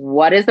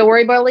 what is the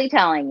worry bully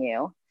telling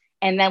you?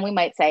 And then we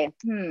might say,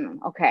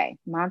 okay,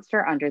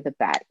 monster under the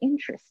bed.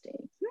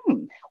 Interesting.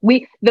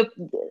 We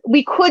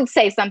could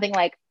say something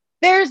like,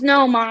 there's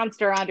no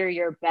monster under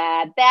your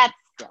bed. That's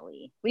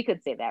silly. We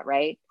could say that,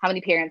 right? How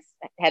many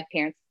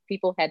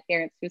people had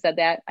parents who said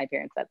that? My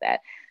parents said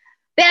that.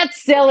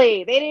 That's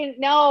silly. They didn't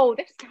know.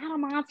 There's not a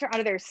monster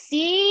under there.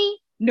 See?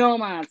 No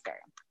monster.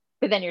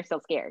 But then you're still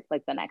scared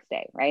like the next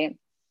day, right?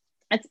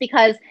 It's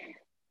because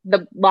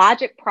the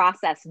logic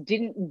process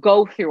didn't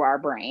go through our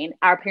brain.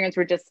 Our parents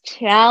were just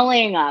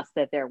telling us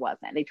that there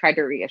wasn't. They tried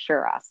to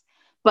reassure us.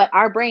 But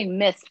our brain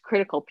missed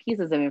critical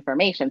pieces of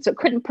information. So it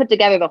couldn't put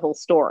together the whole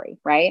story,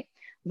 right?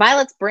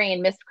 Violet's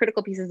brain missed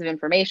critical pieces of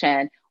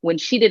information when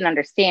she didn't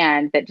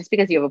understand that just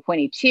because you have a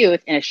pointy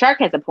tooth and a shark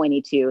has a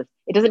pointy tooth,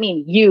 it doesn't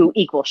mean you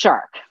equal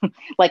shark.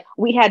 Like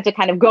we had to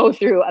kind of go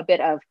through a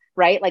bit of,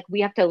 right? Like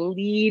we have to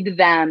lead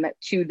them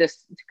to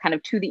this kind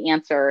of to the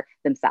answer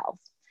themselves.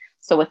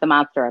 So with the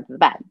monster under the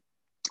bed.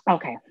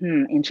 Okay.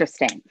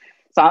 Interesting.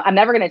 So I'm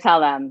never going to tell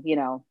them,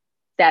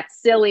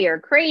 that's silly or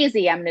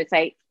crazy. I'm going to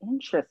say,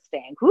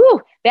 interesting.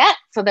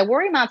 So the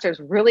worry monster is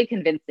really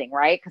convincing,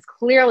 right? Because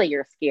clearly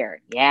you're scared.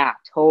 Yeah,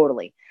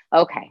 totally.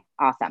 Okay,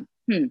 awesome.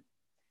 Do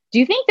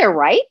you think they're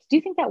right? Do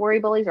you think that worry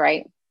bully's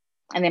right?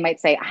 And they might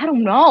say, I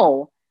don't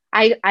know.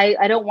 I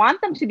don't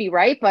want them to be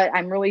right, but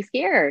I'm really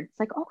scared. It's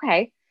like,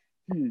 okay,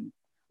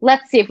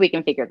 let's see if we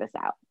can figure this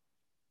out.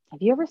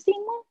 Have you ever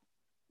seen one?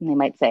 And they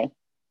might say,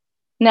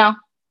 no.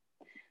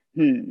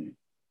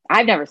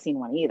 I've never seen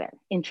one either.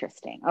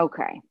 Interesting.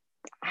 Okay.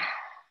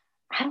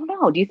 I don't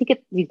know. Do you think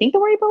the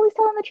worry bully's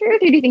telling the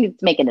truth, or do you think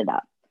it's making it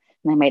up?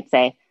 And I might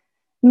say,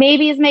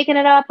 maybe he's making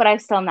it up, but I'm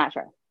still not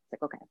sure.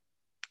 It's like, okay.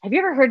 Have you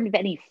ever heard of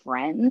any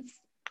friends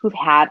who've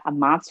had a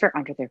monster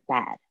under their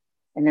bed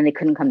and then they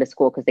couldn't come to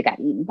school because they got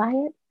eaten by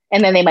it?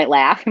 And then they might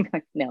laugh and be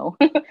like, no.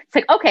 It's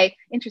like, okay,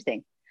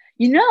 interesting.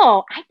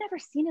 I've never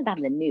seen it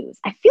on the news.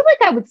 I feel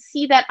like I would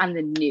see that on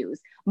the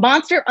news.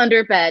 Monster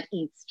under bed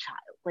eats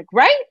child. Like,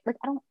 right? Like,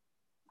 I don't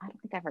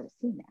think I've ever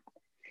seen that.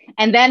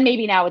 And then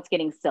maybe now it's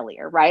getting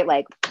sillier, right?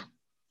 Like,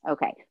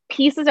 okay,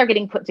 pieces are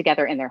getting put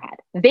together in their head.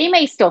 They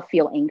may still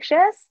feel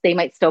anxious. They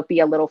might still be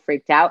a little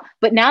freaked out,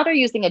 but now they're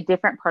using a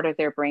different part of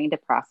their brain to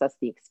process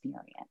the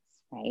experience,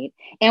 right?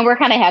 And we're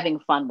kind of having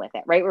fun with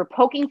it, right? We're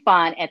poking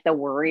fun at the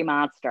worry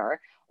monster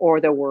or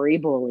the worry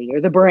bully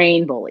or the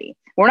brain bully.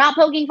 We're not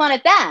poking fun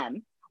at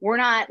them. We're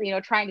not,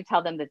 trying to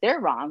tell them that they're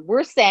wrong.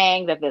 We're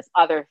saying that this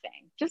other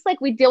thing, just like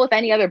we deal with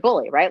any other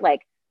bully, right?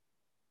 Like,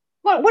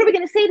 what are we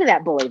going to say to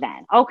that bully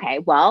then? Okay,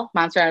 well,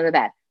 monster under the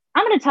bed.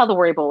 I'm going to tell the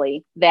worry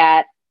bully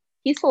that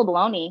he's full of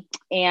baloney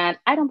and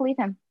I don't believe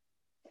him.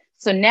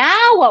 So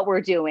now what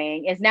we're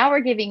doing is now we're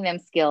giving them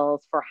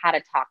skills for how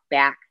to talk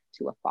back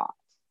to a thought,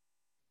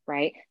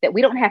 right? That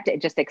we don't have to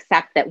just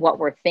accept that what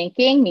we're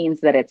thinking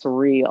means that it's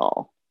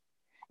real.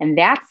 And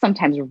that's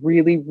sometimes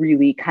really,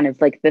 really kind of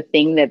like the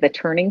thing that the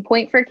turning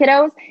point for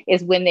kiddos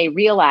is when they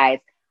realize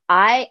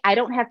I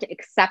don't have to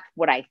accept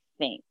what I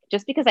think.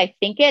 Just because I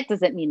think it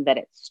doesn't mean that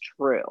it's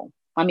true.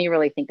 Let me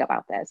really think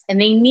about this. And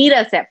they need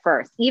us at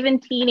first. Even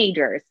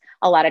teenagers,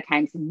 a lot of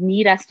times,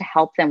 need us to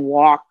help them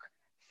walk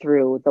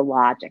through the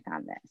logic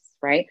on this,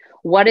 right?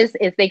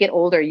 As they get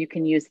older, you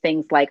can use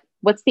things like,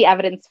 what's the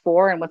evidence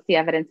for and what's the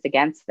evidence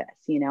against this?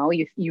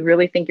 You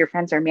really think your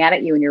friends are mad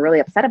at you and you're really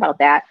upset about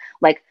that.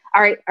 Like,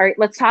 all right,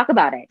 let's talk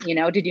about it.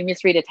 Did you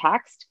misread a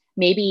text?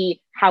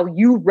 Maybe how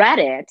you read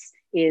it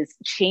is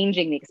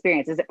changing the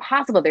experience. Is it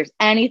possible there's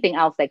anything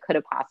else they could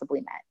have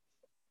possibly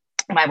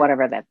meant by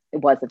whatever that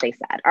it was that they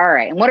said? All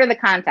right. And what are the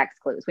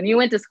context clues? When you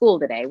went to school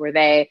today, were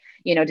they,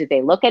 did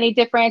they look any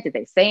different? Did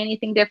they say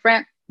anything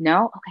different?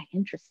 No? Okay,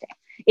 interesting.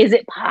 Is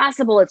it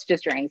possible it's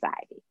just your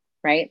anxiety,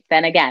 right?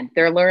 Then again,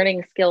 they're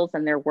learning skills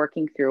and they're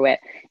working through it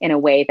in a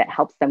way that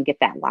helps them get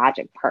that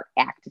logic part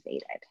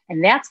activated.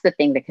 And that's the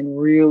thing that can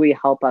really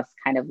help us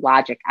kind of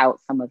logic out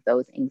some of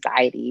those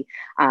anxiety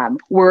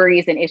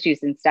worries and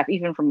issues and stuff,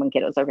 even from when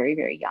kiddos are very,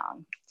 very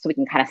young. So we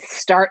can kind of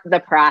start the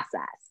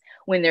process.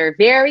 When they're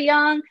very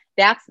young,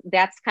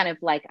 that's kind of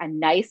like a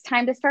nice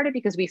time to start it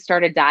because we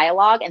start a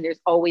dialogue and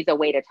there's always a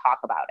way to talk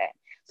about it.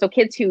 So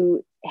kids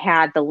who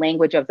had the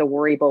language of the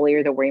worry bully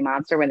or the worry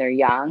monster when they're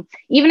young,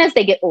 even as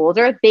they get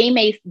older,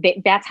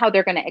 that's how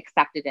they're going to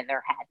accept it in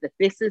their head, that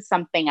this is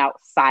something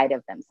outside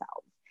of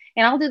themselves.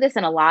 And I'll do this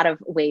in a lot of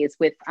ways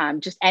with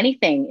just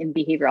anything in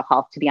behavioral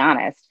health, to be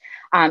honest.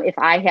 If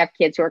I have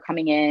kids who are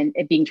coming in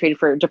and being treated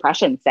for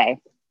depression, say,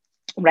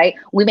 right,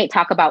 we may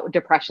talk about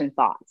depression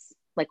thoughts.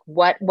 Like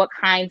what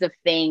kinds of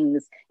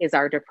things is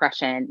our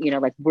depression,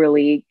 like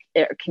really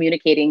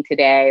communicating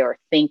today or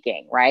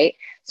thinking, right?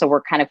 So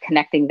we're kind of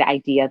connecting the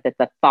idea that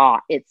the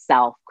thought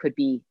itself could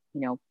be,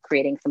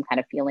 creating some kind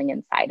of feeling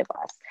inside of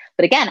us.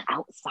 But again,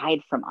 outside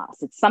from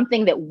us, it's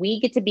something that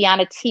we get to be on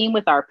a team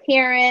with our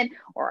parent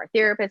or our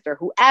therapist or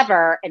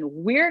whoever, and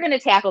we're going to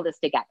tackle this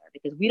together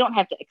because we don't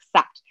have to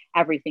accept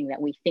everything that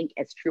we think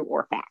as true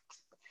or fact.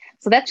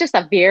 So that's just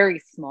a very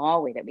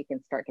small way that we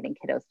can start getting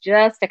kiddos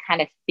just to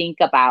kind of think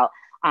about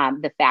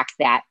the fact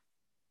that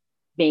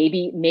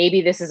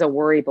maybe this is a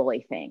worry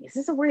bully thing.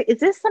 Is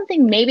this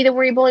something maybe the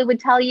worry bully would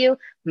tell you?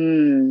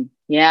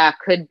 Yeah,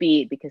 could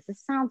be, because this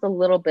sounds like a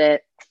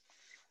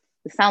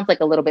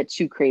little bit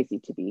too crazy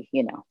to be,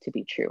 to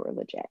be true or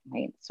legit,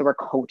 right? So we're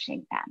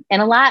coaching them.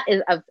 And a lot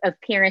of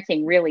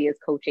parenting really is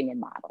coaching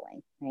and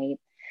modeling, right?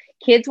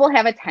 Kids will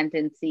have a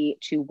tendency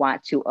to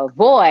want to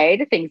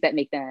avoid things that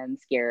make them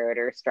scared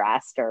or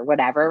stressed or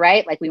whatever,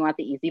 right? Like we want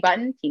the easy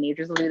button.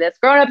 Teenagers will do this.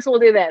 Grown-ups will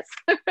do this.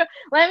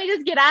 Let me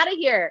just get out of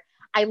here.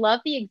 I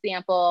love the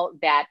example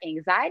that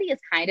anxiety is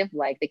kind of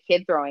like the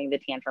kid throwing the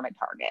tantrum at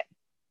Target.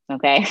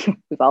 Okay.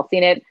 We've all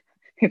seen it.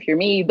 If you're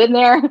me, you've been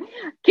there.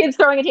 Kids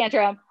throwing a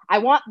tantrum. I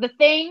want the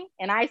thing.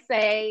 And I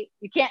say,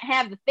 you can't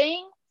have the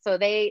thing. So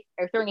they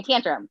are throwing a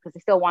tantrum because they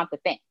still want the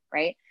thing,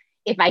 right?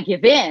 If I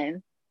give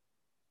in,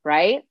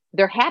 right?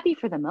 They're happy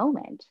for the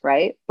moment,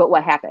 right? But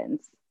what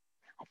happens?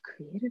 I've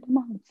created a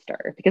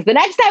monster because the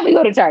next time we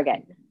go to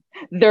Target,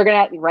 they're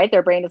going to, right?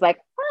 Their brain is like,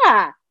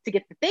 to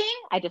get the thing,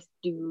 I just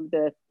do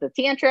the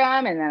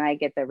tantrum and then I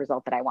get the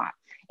result that I want.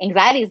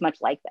 Anxiety is much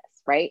like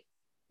this, right?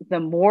 The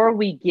more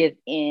we give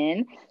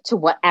in to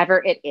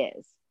whatever it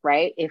is,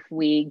 right? If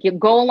we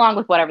go along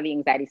with whatever the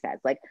anxiety says,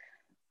 like,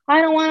 I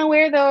don't want to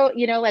wear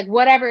like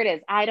whatever it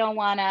is. I don't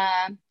want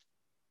to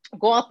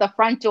go out the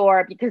front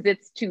door because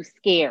it's too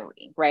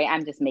scary, right?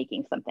 I'm just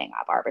making something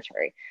up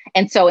arbitrary.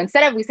 And so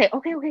instead of we say,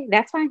 okay,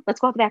 that's fine.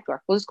 Let's go out the back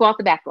door. We'll just go out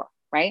the back door,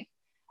 right?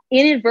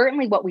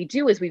 Inadvertently, what we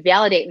do is we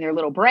validate in their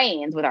little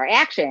brains with our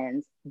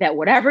actions that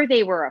whatever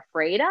they were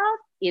afraid of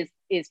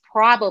is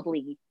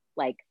probably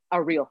like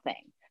a real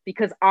thing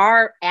because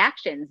our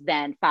actions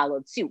then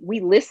followed suit.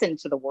 We listened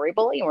to the worry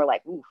bully and we're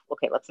like, ooh,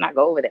 okay, let's not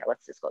go over there.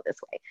 Let's just go this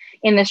way.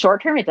 In the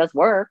short term, it does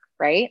work,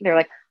 right? They're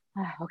like,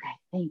 okay,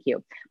 thank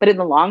you. But in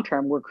the long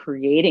term, we're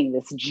creating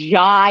this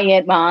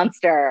giant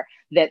monster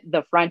that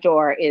the front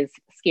door is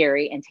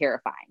scary and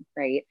terrifying,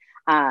 right?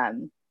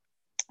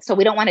 So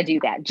we don't want to do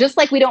that. Just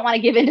like we don't want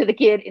to give in to the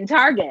kid in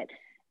Target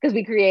because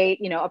we create,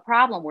 a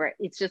problem where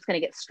it's just going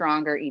to get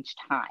stronger each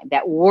time.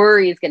 That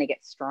worry is going to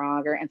get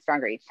stronger and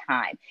stronger each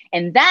time.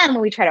 And then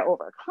when we try to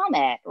overcome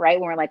it, right,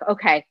 when we're like,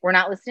 okay, we're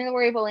not listening to the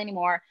worry bully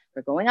anymore.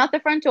 We're going out the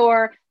front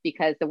door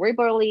because the worry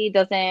bully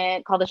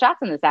doesn't call the shots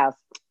in this house.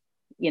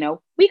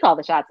 We call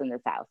the shots in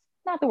this house,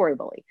 not the worry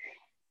bully.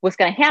 what's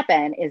going to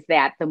happen is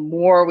that the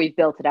more we've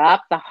built it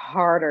up, the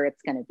harder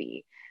it's going to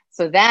be.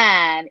 So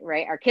then,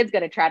 right, our kid's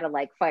going to try to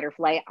like fight or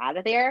flight out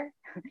of there.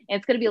 And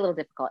it's going to be a little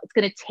difficult. It's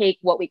going to take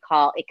what we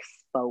call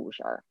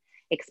exposure,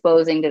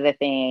 exposing to the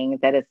thing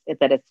that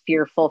is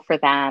fearful for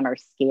them or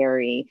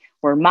scary.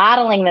 We're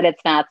modeling that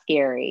it's not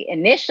scary.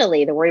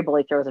 Initially, the worry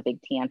bully throws a big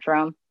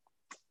tantrum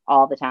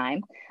all the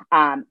time.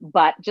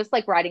 But just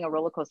like riding a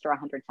roller coaster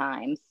 100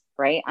 times,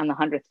 right? On the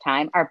 100th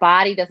time, our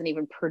body doesn't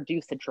even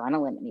produce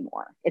adrenaline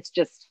anymore. It's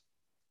just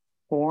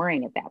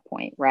boring at that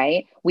point,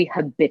 right? We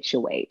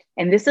habituate.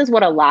 And this is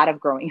what a lot of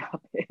growing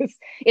up is.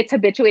 It's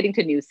habituating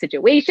to new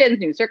situations,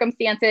 new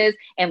circumstances,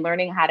 and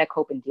learning how to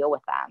cope and deal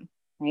with them,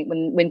 right?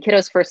 When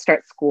kiddos first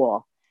start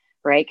school,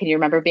 right? Can you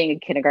remember being a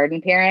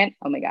kindergarten parent?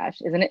 Oh my gosh,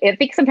 isn't it? I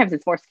think sometimes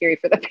it's more scary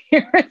for the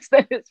parents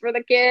than it's for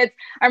the kids.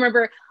 I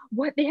remember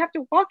what they have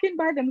to walk in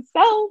by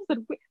themselves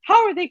and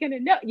how are they going to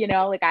know? You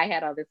know, like I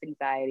had all this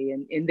anxiety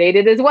and they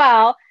did as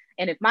well.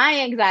 And if my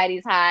anxiety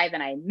is high,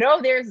 then I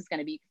know theirs is going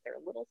to be because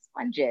they're little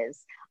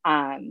sponges.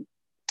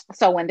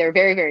 So when they're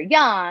very, very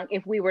young,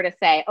 if we were to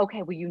say,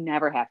 okay, well, you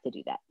never have to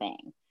do that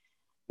thing.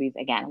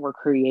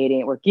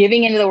 We're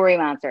giving into the worry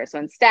monster. So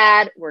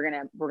instead, we're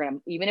gonna,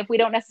 even if we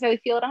don't necessarily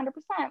feel it 100%,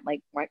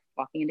 like right,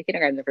 walking into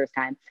kindergarten the first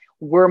time,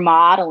 we're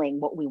modeling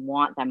what we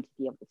want them to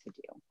be able to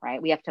do,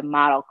 right? We have to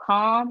model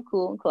calm,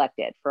 cool, and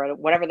collected for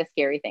whatever the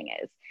scary thing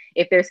is.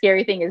 If their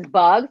scary thing is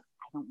bugs,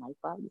 I don't like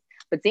bugs,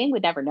 but Zane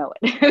would never know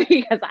it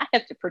because I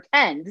have to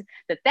pretend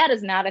that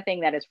is not a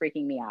thing that is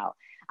freaking me out.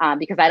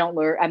 Because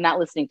I'm not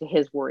listening to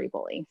his worry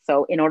bully.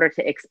 So in order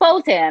to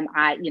expose him,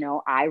 I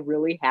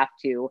really have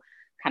to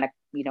kind of,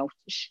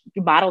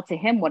 model to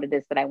him what it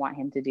is that I want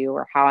him to do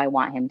or how I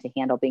want him to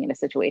handle being in a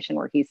situation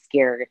where he's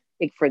scared,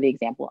 for the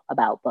example,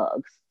 about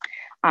bugs.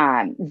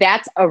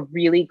 That's a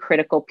really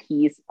critical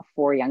piece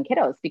for young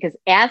kiddos because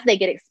as they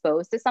get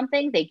exposed to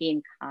something, they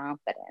gain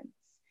confidence.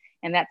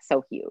 And that's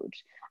so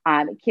huge.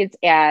 Kids,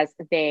 as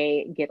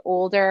they get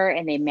older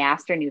and they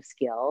master new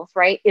skills,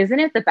 right? Isn't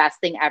it the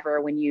best thing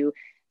ever when you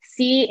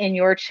see in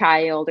your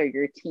child or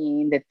your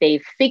teen that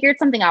they've figured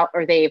something out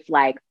or they've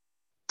like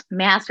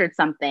mastered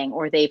something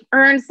or they've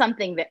earned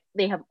something that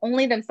they have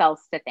only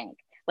themselves to thank,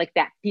 like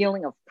that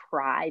feeling of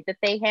pride that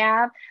they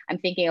have. I'm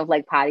thinking of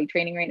like potty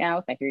training right now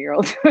with my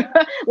 3-year-old,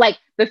 like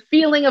the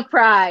feeling of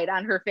pride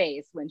on her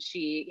face when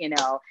she,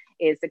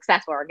 is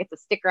successful or gets a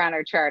sticker on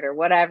her chart or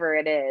whatever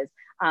it is.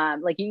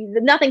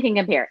 Nothing can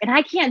compare. And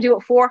I can't do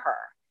it for her.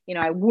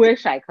 I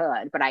wish I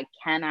could, but I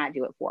cannot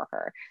do it for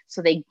her.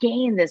 So they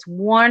gain this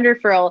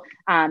wonderful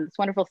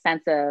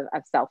sense of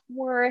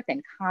self-worth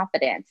and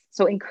confidence.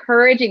 So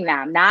encouraging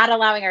them, not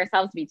allowing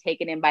ourselves to be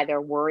taken in by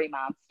their worry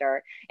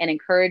monster and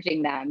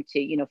encouraging them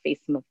to, face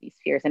some of these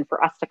fears. And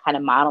for us to kind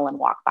of model and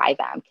walk by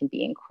them can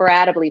be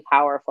incredibly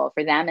powerful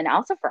for them and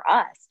also for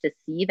us to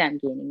see them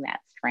gaining that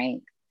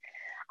strength.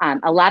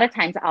 A lot of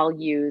times I'll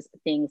use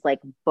things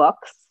like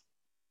books.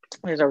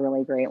 There's a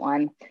really great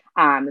one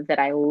that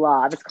I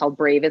love. It's called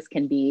Brave as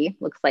Can Be.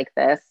 Looks like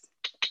this.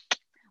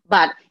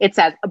 But it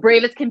says,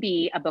 Brave as Can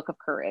Be, a book of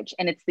courage.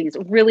 And it's these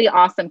really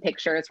awesome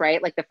pictures,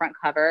 right? Like the front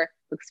cover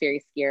looks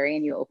very scary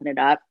and you open it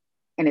up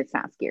and it's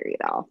not scary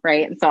at all,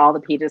 right? And so all the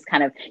pages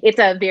it's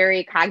a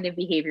very cognitive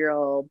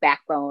behavioral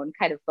backbone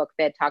kind of book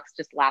that talks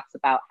just lots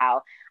about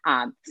how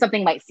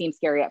something might seem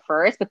scary at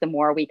first, but the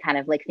more we kind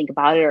of like think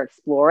about it or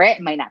explore it,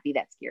 it might not be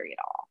that scary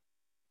at all.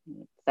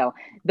 So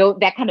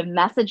that kind of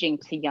messaging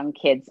to young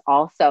kids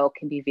also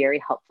can be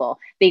very helpful.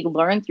 They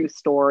learn through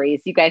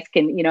stories. You guys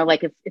can,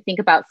 think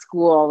about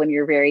school when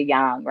you're very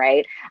young,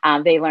 right?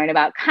 They learn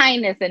about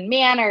kindness and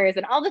manners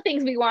and all the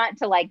things we want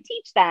to like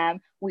teach them.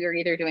 We are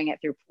either doing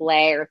it through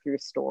play or through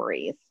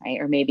stories,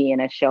 right? Or maybe in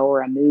a show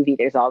or a movie,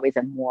 there's always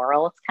a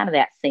moral. It's kind of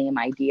that same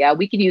idea.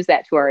 We could use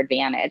that to our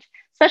advantage,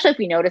 especially if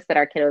we notice that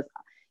our kiddos,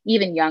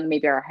 even young,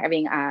 maybe are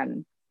having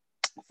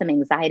some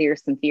anxiety or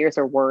some fears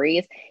or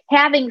worries,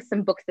 having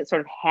some books that sort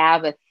of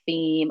have a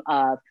theme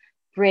of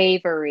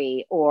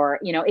bravery or,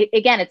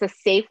 again, it's a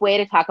safe way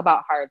to talk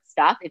about hard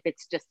stuff if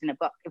it's just in a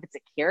book, if it's a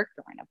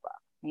character in a book,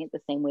 right?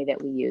 The same way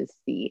that we use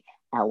the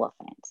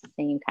elephant,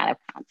 same kind of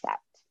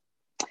concept.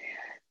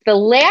 The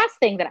last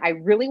thing that I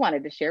really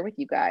wanted to share with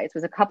you guys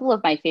was a couple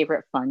of my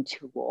favorite fun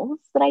tools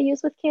that I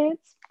use with kids.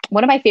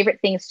 One of my favorite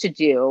things to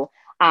do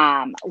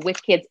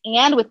with kids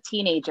and with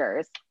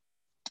teenagers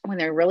when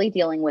they're really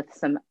dealing with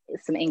some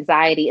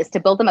anxiety is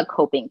to build them a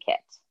coping kit.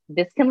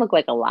 This can look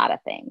like a lot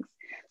of things.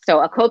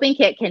 So a coping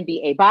kit can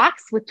be a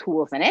box with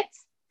tools in it,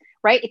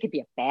 right? It could be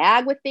a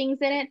bag with things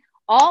in it.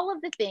 All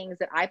of the things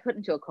that I put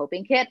into a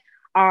coping kit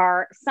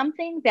are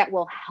something that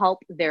will help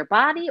their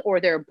body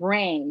or their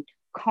brain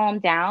calm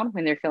down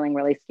when they're feeling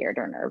really scared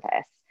or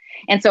nervous.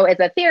 And so as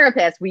a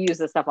therapist, we use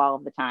this stuff all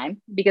of the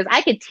time because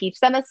I could teach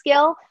them a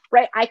skill,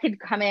 right? I could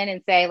come in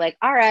and say like,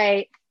 all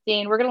right,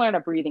 Jane, we're going to learn a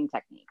breathing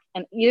technique.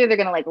 And either they're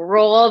going to like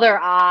roll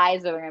their eyes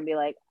or they're going to be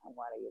like,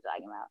 what are you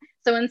talking about?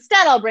 So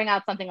instead, I'll bring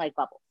out something like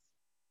bubbles.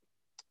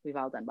 We've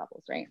all done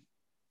bubbles, right?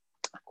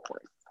 Of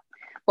course.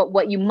 But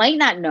what you might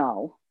not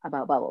know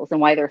about bubbles and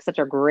why they're such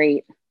a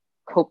great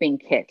coping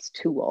kit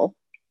tool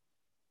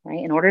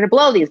right? In order to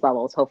blow these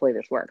bubbles, hopefully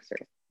this works.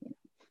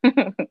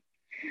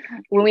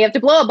 When we have to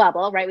blow a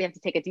bubble, right, we have to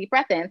take a deep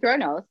breath in through our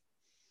nose.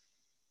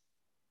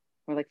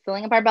 We're like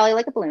filling up our belly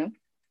like a balloon.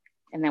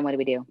 And then what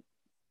do?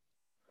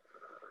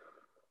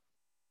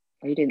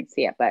 Or you didn't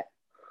see it, but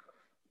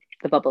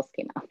the bubbles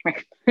came out,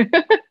 right?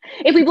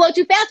 If we blow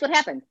too fast, what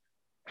happens?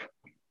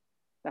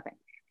 Nothing.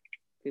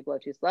 If we blow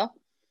too slow,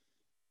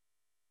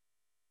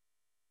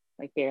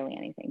 like barely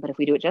anything. But if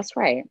we do it just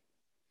right,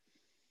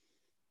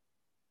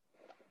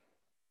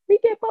 we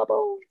get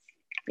bubbles.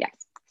 Yes.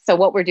 So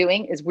what we're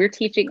doing is we're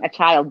teaching a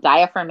child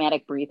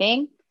diaphragmatic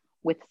breathing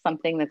with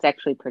something that's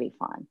actually pretty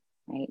fun,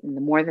 right? And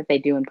the more that they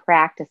do and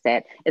practice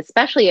it,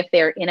 especially if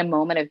they're in a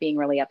moment of being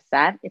really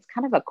upset, it's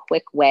kind of a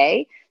quick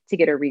way to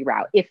get a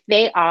reroute. If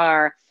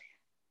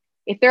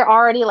they're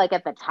already like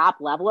at the top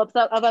level of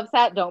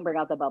upset, don't bring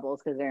out the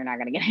bubbles because they're not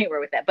going to get anywhere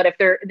with it. But if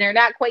they're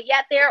not quite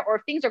yet there, or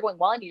if things are going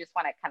well and you just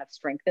want to kind of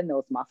strengthen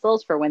those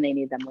muscles for when they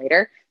need them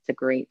later, it's a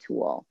great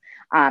tool.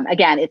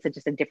 Again, it's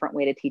just a different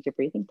way to teach a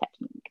breathing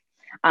technique.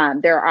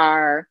 There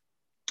are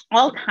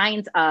all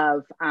kinds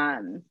of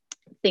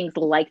things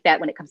like that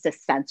when it comes to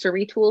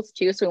sensory tools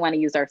too. So we want to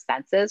use our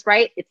senses,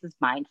 right? It's this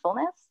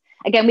mindfulness.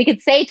 Again, we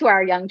could say to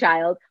our young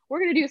child, we're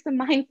going to do some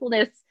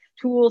mindfulness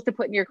tools to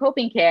put in your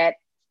coping kit,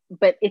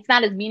 but it's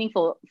not as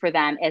meaningful for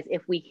them as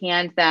if we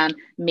hand them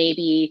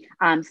maybe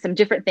some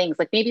different things,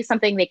 like maybe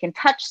something they can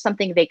touch,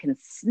 something they can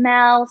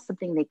smell,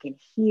 something they can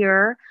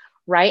hear,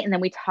 right? And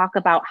then we talk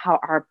about how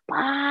our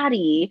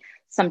body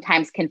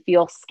sometimes can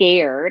feel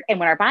scared. And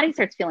when our body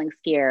starts feeling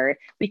scared,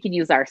 we can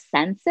use our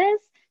senses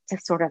to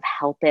sort of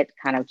help it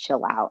kind of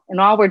chill out. And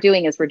all we're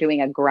doing is we're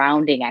doing a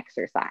grounding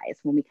exercise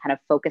when we kind of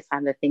focus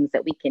on the things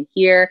that we can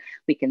hear,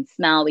 we can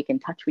smell, we can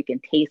touch, we can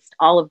taste,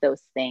 all of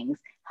those things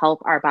help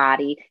our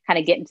body kind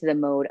of get into the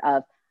mode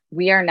of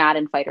we are not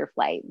in fight or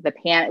flight.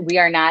 We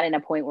are not in a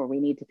point where we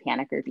need to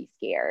panic or be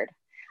scared.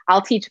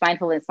 I'll teach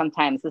mindfulness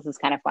sometimes. This is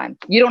kind of fun.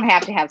 You don't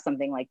have to have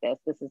something like this.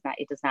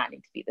 It does not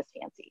need to be this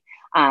fancy.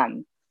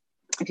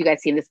 If you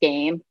guys seen this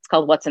game, it's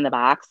called What's in the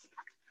Box.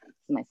 This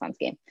is my son's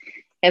game.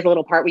 It has a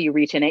little part where you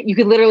reach in it. You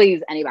could literally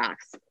use any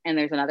box. And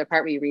there's another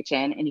part where you reach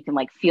in and you can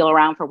like feel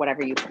around for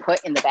whatever you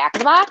put in the back of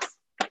the box.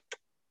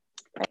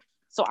 Right.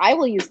 So I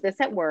will use this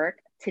at work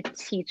to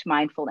teach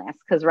mindfulness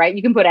because, right,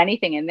 you can put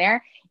anything in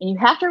there and you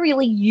have to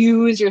really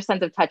use your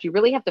sense of touch. You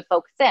really have to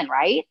focus in,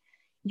 right?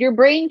 Your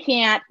brain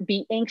can't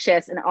be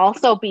anxious and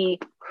also be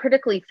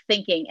critically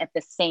thinking at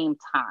the same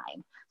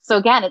time. So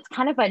again, it's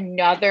kind of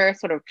another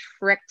sort of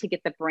trick to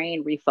get the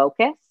brain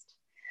refocused.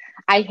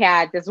 I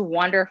had this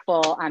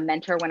wonderful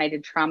mentor when I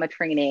did trauma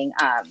training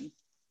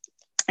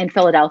in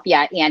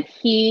Philadelphia, and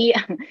he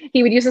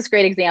would use this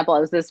great example.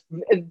 It was this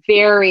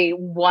very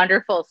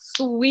wonderful,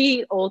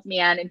 sweet old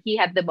man, and he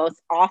had the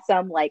most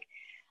awesome, like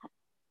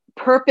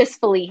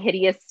purposefully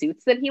hideous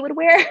suits that he would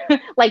wear.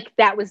 Like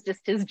that was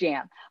just his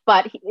jam.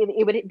 But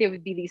there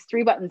would be these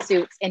 3-button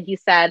suits, and he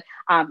said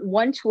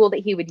one tool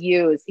that he would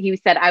use. He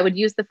said, I would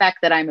use the fact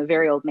that I'm a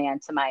very old man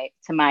to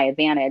my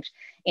advantage.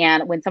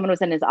 And when someone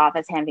was in his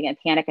office having a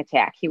panic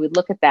attack, he would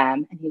look at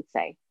them and he would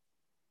say,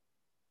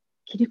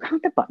 can you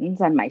count the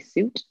buttons on my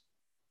suit?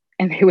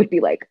 And they would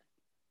be like,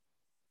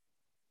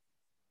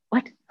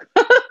 what?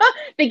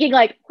 Thinking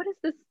like, what is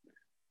this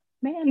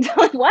man?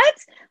 Like, what?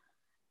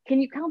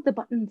 Can you count the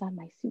buttons on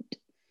my suit?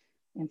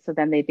 And so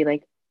then they'd be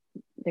like,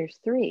 there's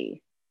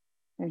 3.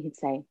 And he'd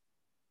say,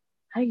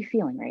 how are you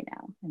feeling right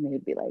now? And they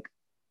would be like,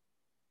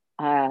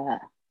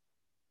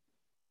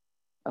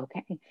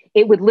 okay.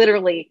 It would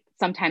literally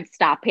sometimes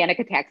stop panic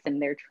attacks in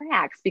their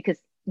tracks because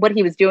what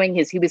he was doing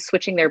is he was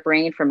switching their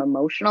brain from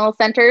emotional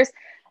centers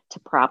to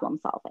problem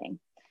solving.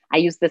 I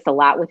use this a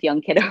lot with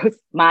young kiddos,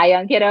 my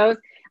young kiddos.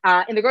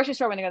 In the grocery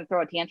store when they're going to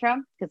throw a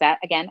tantrum, because that,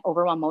 again,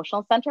 overwhelm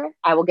emotional center,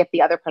 I will get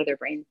the other part of their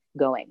brain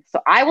going. So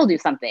I will do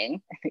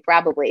something,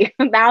 probably,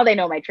 now they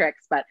know my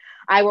tricks, but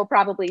I will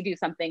probably do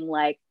something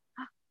like,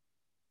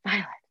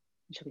 Violet.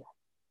 And she'll be like,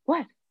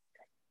 what?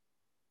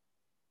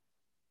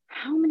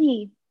 How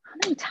many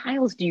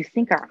tiles do you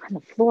think are on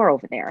the floor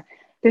over there?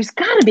 There's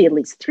got to be at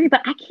least 3,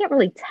 but I can't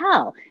really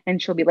tell.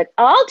 And she'll be like,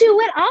 I'll do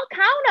it. I'll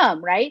count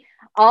them, right?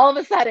 All of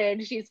a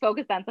sudden, she's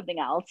focused on something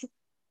else,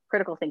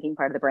 critical thinking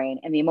part of the brain,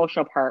 and the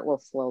emotional part will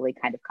slowly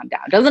kind of come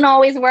down. Doesn't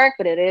always work,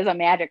 but it is a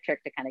magic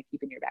trick to kind of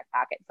keep in your back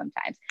pocket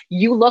sometimes.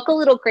 You look a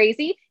little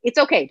crazy. It's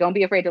okay. Don't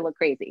be afraid to look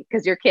crazy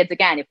because your kids,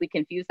 again, if we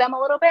confuse them a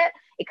little bit,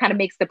 it kind of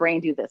makes the brain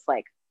do this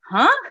like,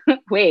 huh?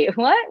 Wait,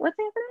 what? What's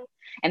happening?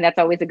 And that's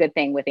always a good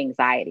thing with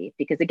anxiety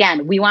because,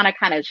 again, we want to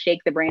kind of shake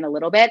the brain a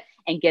little bit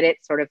and get it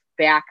sort of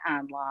back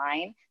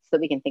online so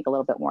that we can think a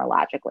little bit more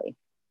logically.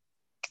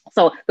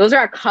 So those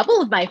are a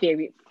couple of my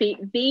very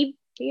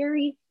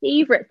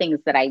favorite things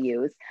that I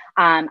use.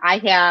 I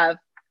have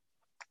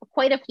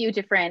quite a few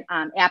different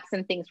apps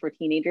and things for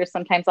teenagers.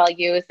 Sometimes I'll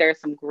use.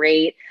 There's some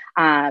great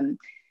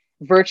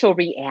virtual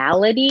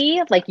reality,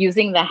 like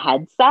using the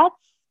headsets,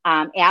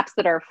 apps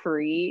that are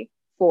free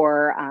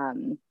for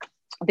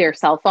their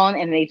cell phone,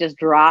 and they just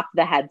drop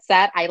the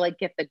headset. I like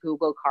get the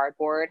Google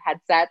Cardboard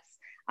headsets.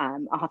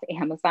 off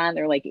Amazon.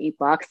 They're like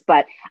 $8,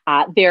 but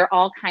there are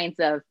all kinds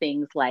of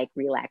things like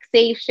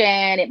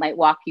relaxation. It might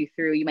walk you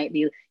through, you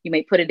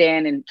might put it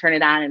in and turn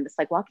it on, and it's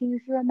like walking you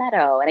through a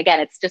meadow. And again,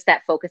 it's just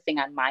that focusing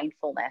on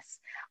mindfulness,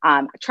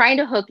 trying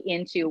to hook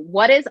into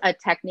what is a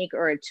technique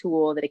or a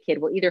tool that a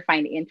kid will either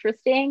find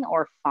interesting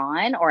or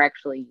fun or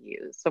actually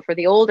use. So for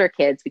the older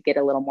kids, we get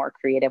a little more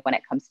creative when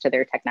it comes to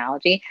their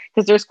technology,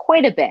 because there's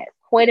quite a bit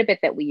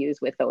that we use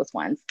with those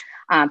ones,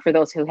 for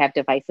those who have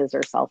devices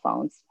or cell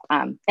phones.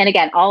 And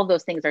again, all of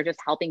those things are just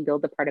helping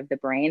build the part of the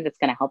brain that's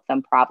going to help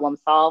them problem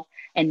solve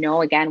and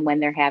know, again, when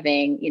they're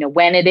having,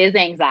 when it is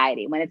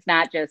anxiety, when it's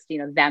not just,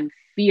 them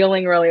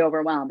feeling really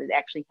overwhelmed, it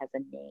actually has a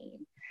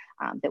name,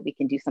 that we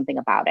can do something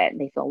about it.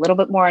 And they feel a little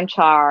bit more in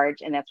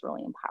charge, and that's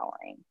really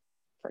empowering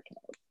for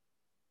kids.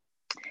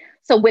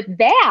 So with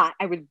that,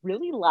 I would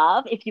really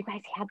love if you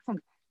guys had some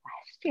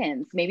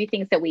questions, maybe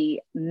things that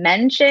we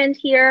mentioned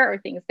here or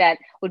things that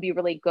would be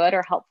really good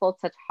or helpful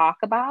to talk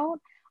about.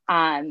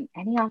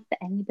 Any off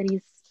the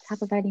anybody's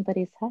top of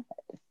anybody's head.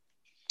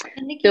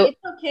 And Nikki, it's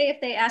okay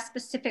if they ask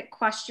specific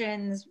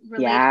questions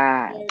related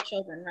to their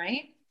children,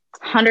 right?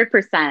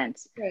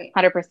 100%. Great.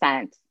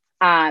 100%.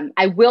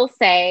 I will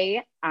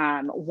say,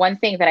 one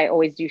thing that I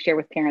always do share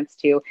with parents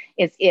too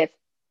is if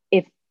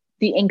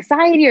the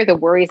anxiety or the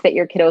worries that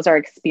your kiddos are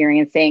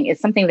experiencing is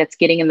something that's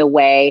getting in the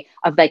way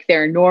of like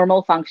their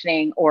normal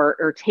functioning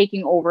or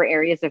taking over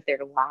areas of their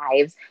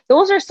lives,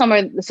 those are some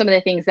of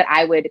the things that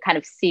I would kind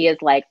of see as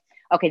like,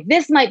 okay,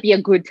 this might be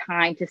a good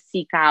time to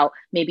seek out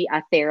maybe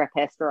a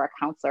therapist or a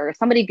counselor or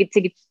somebody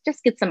to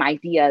just get some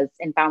ideas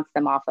and bounce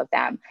them off of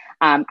them.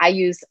 I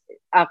use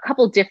a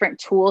couple different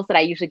tools that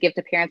I usually give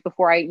to parents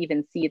before I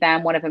even see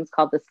them. One of them is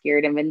called the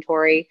Scared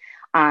Inventory.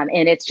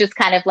 And it's just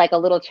kind of like a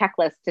little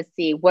checklist to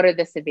see what are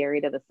the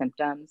severity of the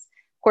symptoms.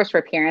 Of course,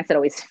 for parents, it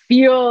always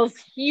feels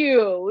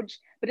huge,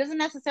 but doesn't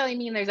necessarily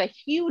mean there's a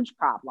huge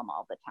problem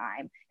all the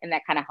time. And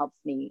that kind of helps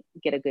me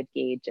get a good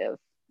gauge of,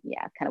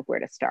 kind of where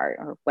to start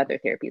or whether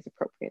therapy is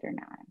appropriate or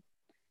not.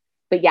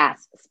 But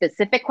yes,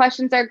 specific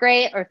questions are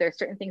great, or if there's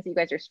certain things that you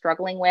guys are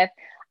struggling with.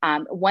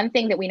 One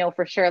thing that we know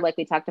for sure, like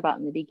we talked about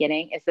in the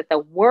beginning, is that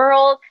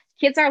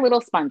kids are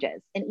little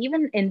sponges.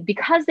 And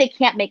because they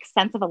can't make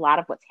sense of a lot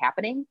of what's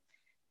happening,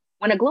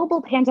 when a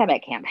global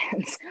pandemic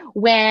happens,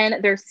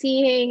 when they're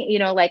seeing,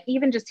 like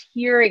even just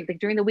hearing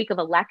during the week of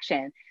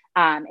election,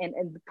 and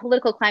the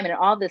political climate and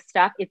all this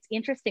stuff, it's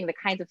interesting the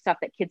kinds of stuff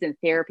that kids in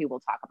therapy will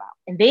talk about.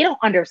 And they don't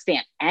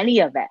understand any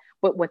of it.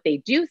 But what they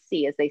do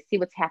see is they see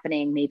what's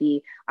happening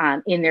maybe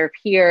in their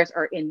peers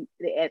or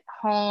at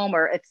home,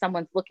 or if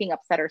someone's looking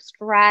upset or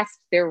stressed,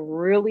 they're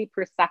really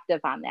perceptive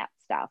on that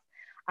stuff.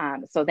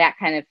 So that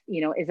kind of,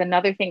 is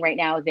another thing right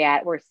now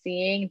that we're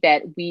seeing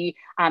that we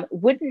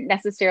wouldn't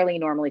necessarily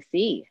normally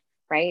see,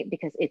 right?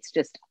 Because it's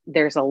just,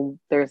 there's a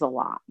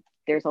lot.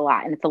 There's a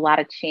lot, and it's a lot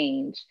of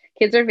change.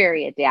 Kids are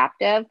very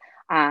adaptive,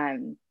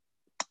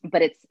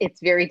 but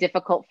it's very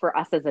difficult for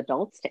us as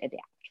adults to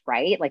adapt,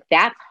 right? Like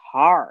that's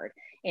hard.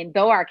 And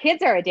though our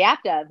kids are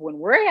adaptive, when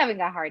we're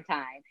having a hard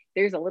time,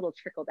 there's a little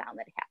trickle down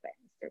that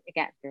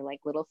happens. They're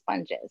like little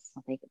sponges.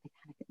 So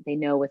they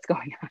know what's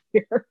going on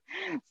here.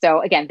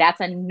 So again,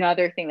 that's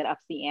another thing that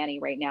ups the ante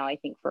right now, I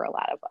think, for a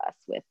lot of us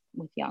with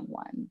young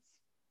ones.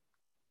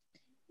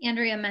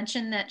 Andrea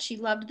mentioned that she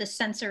loved the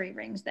sensory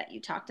rings that you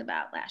talked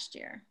about last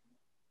year.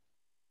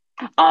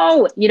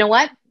 Oh, you know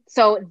what?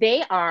 So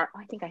they are,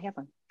 I think I have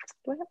one.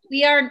 Do I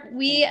have one?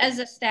 We as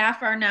a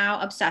staff are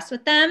now obsessed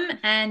with them,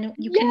 and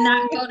you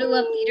cannot go to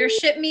a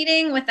leadership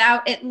meeting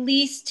without at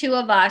least two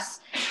of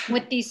us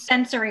with these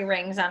sensory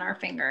rings on our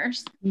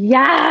fingers.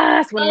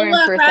 Yes. When we're in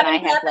person, Robin I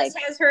have Pappas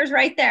has hers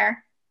right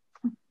there.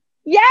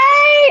 Yay!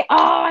 Oh,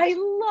 I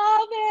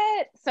love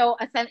it. So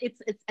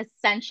it's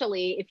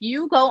essentially, if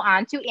you go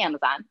onto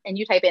Amazon and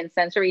you type in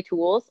sensory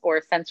tools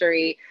or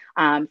sensory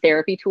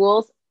therapy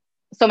tools,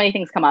 so many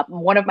things come up.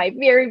 One of my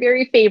very,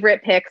 very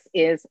favorite picks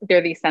is they're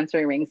these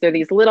sensory rings. They're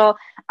these little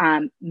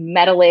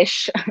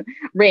metalish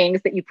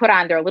rings that you put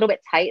on. They're a little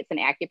bit tight. It's an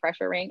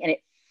acupressure ring, and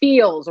it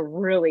feels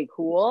really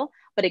cool.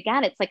 But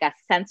again, it's like a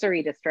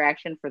sensory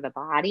distraction for the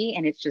body,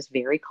 and it's just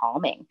very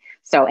calming.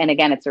 So, and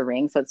again, it's a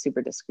ring, so it's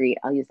super discreet.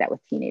 I'll use that with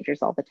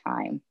teenagers all the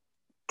time.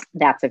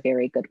 That's a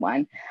very good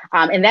one.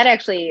 And that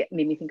actually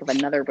made me think of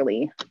another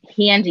really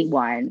handy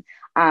one.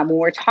 When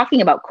we're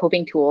talking about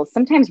coping tools,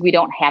 sometimes we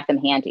don't have them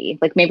handy.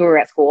 Like maybe we're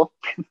at school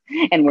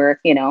and we're,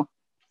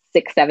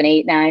 6, 7,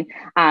 8, 9.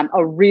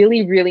 A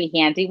really, really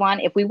handy one,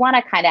 if we want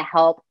to kind of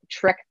help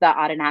trick the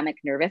autonomic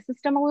nervous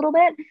system a little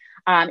bit,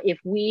 if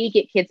we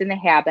get kids in the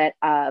habit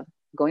of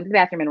going to the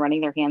bathroom and running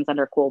their hands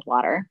under cold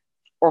water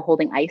or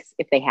holding ice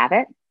if they have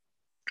it,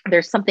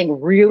 there's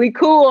something really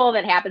cool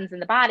that happens in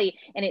the body,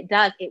 and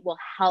it will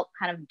help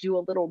kind of do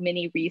a little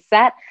mini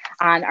reset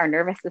on our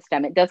nervous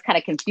system. It does kind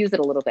of confuse it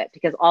a little bit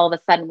because all of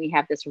a sudden we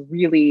have this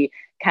really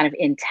kind of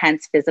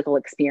intense physical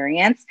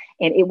experience,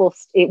 and it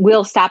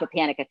will stop a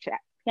panic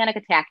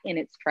attack in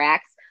its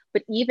tracks.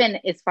 But even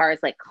as far as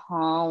like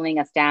calming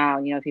us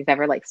down, if you've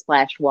ever like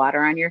splashed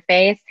water on your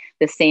face,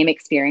 the same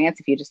experience,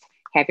 if you just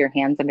have your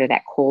hands under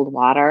that cold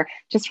water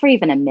just for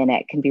even a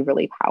minute can be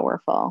really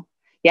powerful.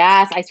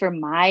 Yes, ice for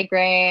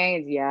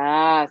migraines.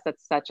 Yes,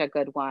 that's such a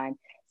good one.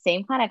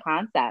 Same kind of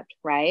concept,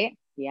 right?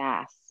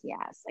 Yes,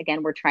 yes.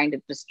 Again, we're trying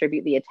to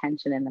distribute the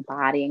attention in the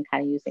body and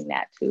kind of using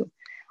that to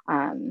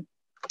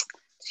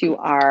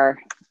our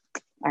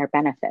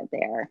benefit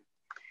there.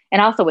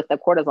 And also with the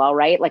cortisol,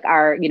 right? Like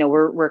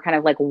we're kind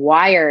of like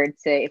wired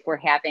to, if we're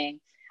having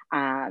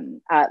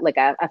like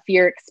a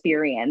fear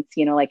experience,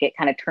 like it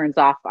kind of turns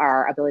off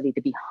our ability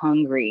to be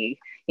hungry,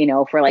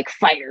 for like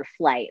fight or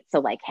flight. So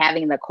like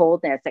having the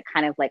coldness, it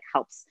kind of like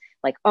helps,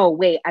 like, oh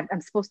wait,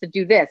 I'm supposed to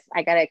do this.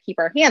 I got to keep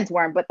our hands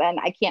warm, but then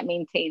I can't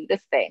maintain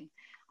this thing.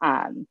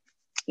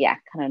 Yeah,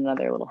 kind of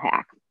another little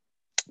hack.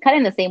 Kind of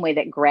in the same way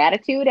that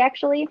gratitude,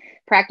 actually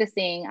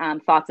practicing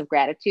thoughts of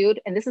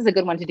gratitude. And this is a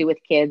good one to do with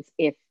kids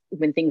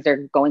when things are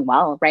going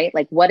well, right?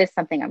 Like, what is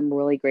something I'm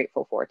really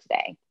grateful for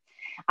today?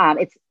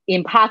 It's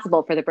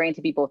impossible for the brain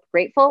to be both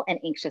grateful and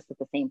anxious at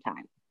the same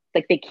time.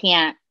 Like they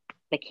can't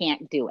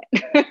do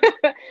it.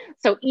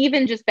 So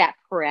even just that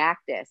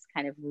practice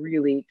kind of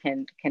really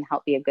can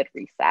help be a good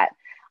reset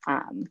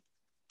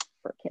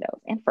for kiddos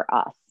and for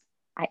us.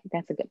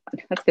 That's a good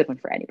one. That's a good one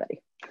for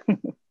anybody.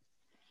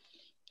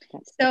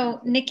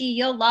 So Nikki,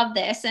 you'll love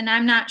this. And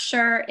I'm not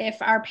sure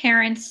if our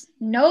parents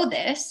know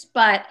this,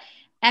 but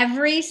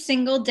every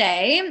single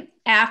day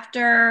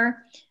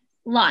after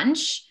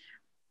lunch,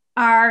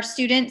 our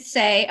students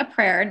say a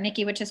prayer,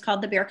 Nikki, which is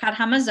called the Birkat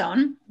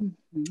Hamazon.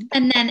 Mm-hmm.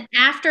 And then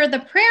after the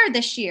prayer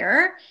this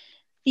year,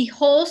 the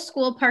whole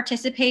school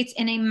participates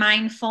in a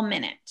mindful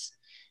minute.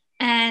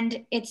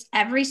 And it's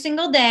every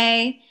single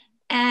day.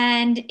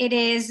 And it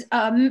is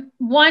 1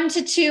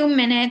 to 2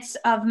 minutes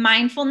of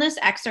mindfulness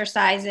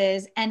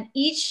exercises. And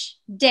each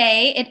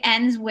day it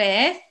ends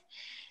with,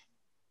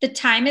 the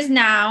time is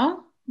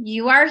now,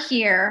 you are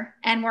here,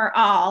 and we're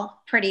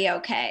all pretty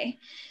okay.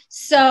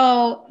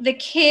 So the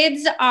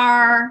kids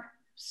are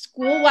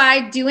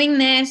school-wide doing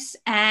this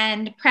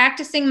and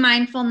practicing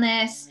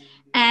mindfulness.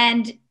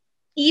 And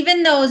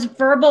even those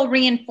verbal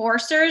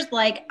reinforcers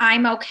like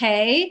I'm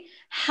okay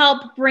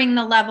help bring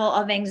the level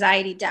of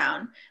anxiety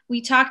down.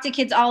 We talk to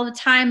kids all the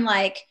time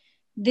like,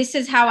 this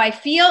is how I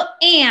feel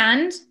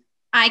and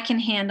I can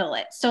handle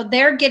it. So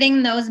they're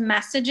getting those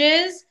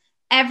messages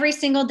every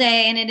single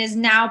day, and it is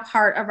now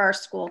part of our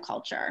school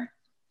culture.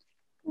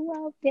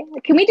 Well, yeah.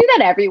 Can we do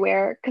that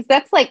everywhere? Because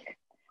that's like,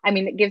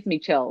 it gives me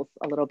chills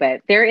a little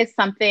bit. There is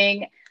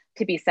something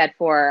to be said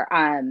for,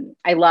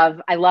 I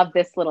love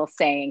this little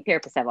saying.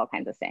 Therapists have all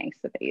kinds of sayings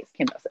that they use,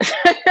 Kim knows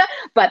this.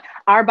 But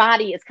our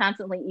body is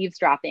constantly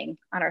eavesdropping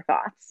on our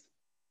thoughts,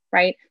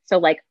 right? So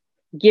like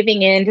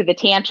giving in to the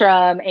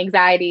tantrum,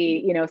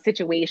 anxiety,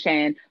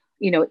 situation,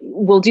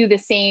 will do the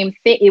same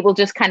thing. It will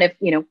just kind of,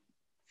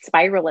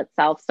 spiral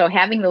itself. So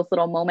having those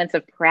little moments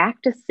of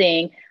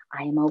practicing,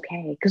 I am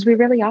okay, because we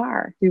really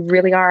are.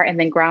 And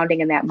then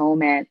grounding in that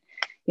moment.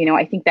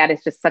 I think that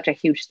is just such a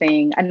huge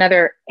thing.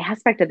 Another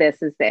aspect of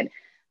this is that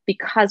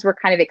because we're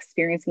kind of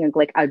experiencing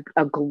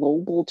a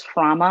global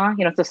trauma,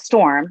 it's a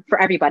storm for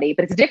everybody,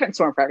 but it's a different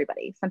storm for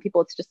everybody. Some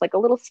people, it's just like a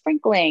little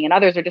sprinkling, and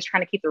others are just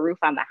trying to keep the roof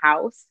on the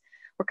house.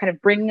 We're kind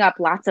of bringing up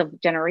lots of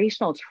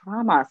generational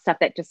trauma stuff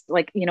that just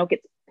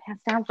gets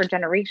passed down for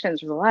generations.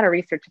 There's a lot of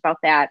research about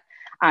that.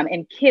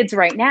 And kids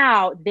right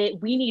now,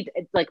 we need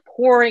like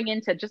pouring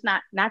into just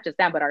not just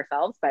them, but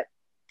ourselves, but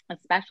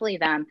especially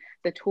them,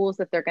 the tools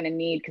that they're going to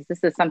need, because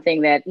this is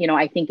something that,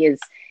 I think is,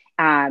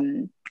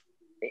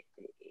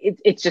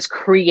 it's just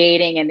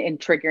creating and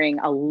triggering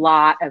a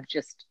lot of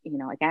just,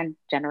 again,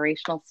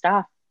 generational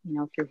stuff,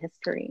 through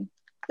history.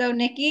 So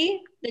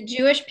Nikki, the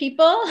Jewish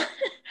people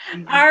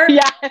are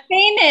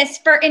famous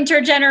for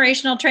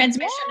intergenerational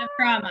transmission of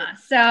trauma.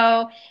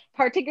 So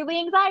particularly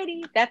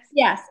anxiety. That's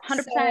 100%.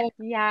 So,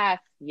 yes.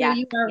 So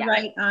you are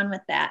right on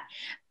with that.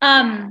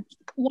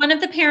 One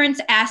of the parents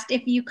asked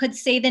if you could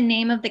say the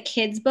name of the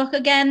kids' book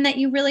again that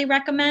you really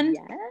recommend.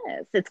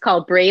 Yes, it's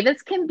called Brave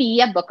as Can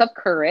Be, a Book of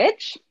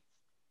Courage.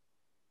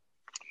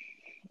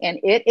 And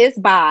it is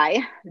by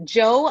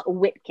Joe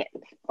Whittek,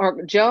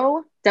 or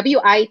Joe,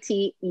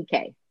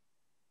 Witek,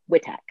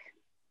 Whittek.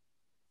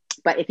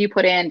 But if you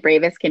put in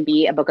Brave as Can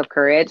Be, a Book of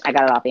Courage, I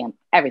got it off Amazon.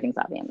 Everything's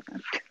off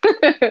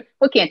Amazon.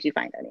 What can't you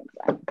find on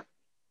Amazon?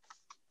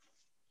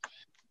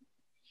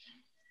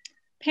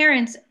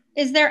 Parents,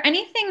 is there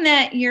anything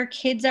that your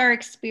kids are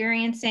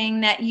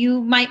experiencing that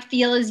you might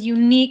feel is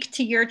unique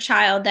to your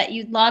child that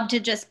you'd love to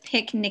just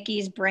pick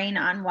Nikki's brain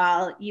on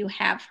while you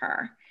have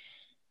her?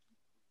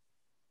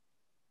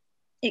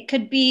 It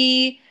could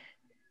be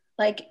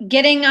like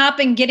getting up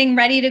and getting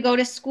ready to go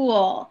to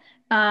school.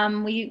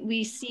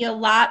 We see a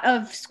lot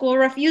of school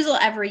refusal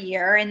every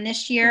year, and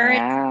this year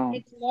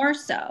it's more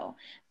so.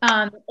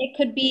 It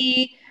could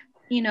be,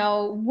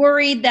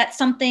 worried that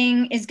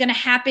something is going to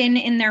happen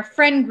in their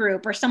friend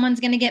group or someone's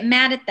going to get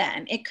mad at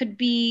them. It could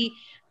be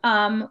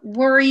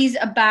worries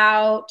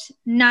about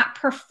not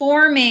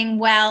performing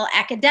well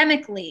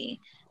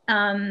academically.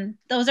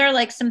 Those are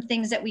like some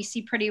things that we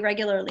see pretty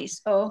regularly.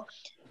 So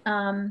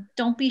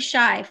Don't be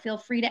shy. Feel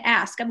free to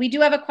ask. We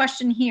do have a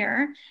question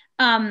here.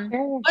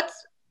 Sure.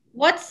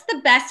 What's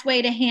the best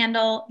way to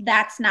handle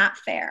that's not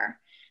fair?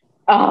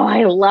 Oh,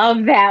 I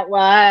love that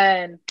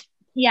one.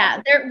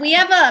 Yeah, we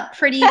have a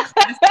pretty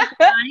classic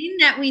line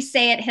that we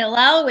say at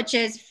Hillel, which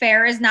is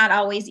fair is not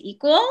always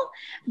equal.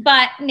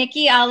 But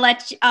Nikki, I'll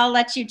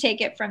let you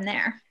take it from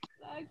there.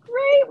 A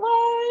great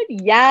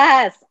one.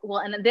 Yes. Well,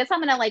 and this I'm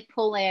gonna like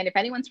pull in. If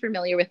anyone's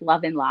familiar with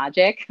Love and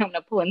Logic, I'm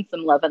gonna pull in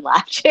some Love and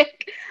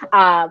Logic,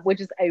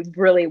 which is a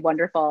really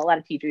wonderful. A lot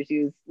of teachers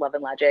use Love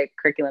and Logic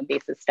curriculum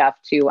basis stuff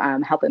to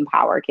help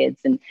empower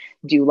kids and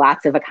do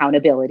lots of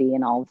accountability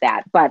and all of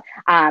that. But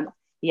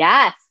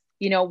yes,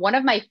 one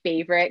of my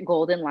favorite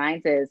golden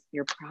lines is,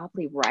 "You're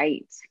probably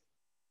right.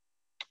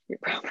 You're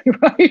probably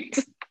right."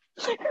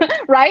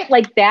 Right?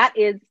 Like that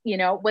is,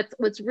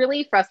 what's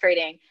really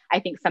frustrating, I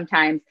think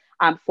sometimes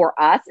for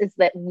us is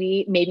that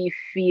we maybe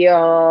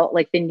feel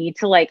like the need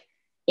to like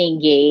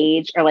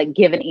engage or like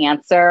give an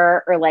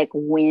answer or like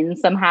win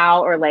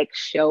somehow or like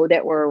show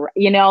that we're,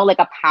 like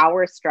a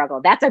power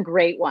struggle. That's a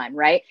great one,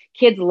 right?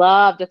 Kids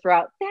love to throw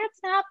out, "That's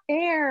not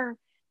fair.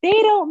 They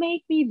don't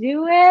make me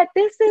do it.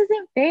 This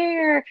isn't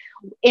fair."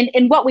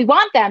 And what we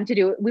want them to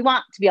do, we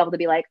want to be able to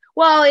be like,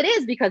 "Well, it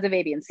is because of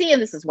A, B, and C, and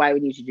this is why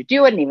we need you to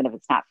do it. And even if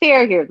it's not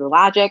fair, here's the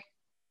logic."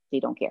 They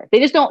don't care. They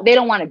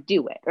don't want to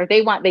do it, or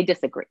they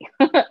disagree.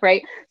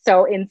 Right.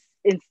 So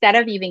instead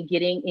of even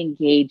getting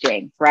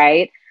engaging,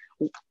 right,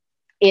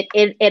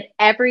 at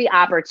every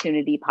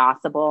opportunity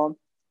possible,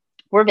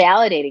 we're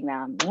validating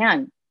them.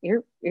 "Man,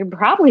 you're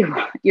probably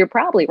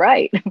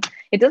right."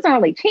 It doesn't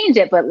really change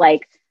it, but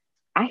like,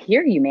 "I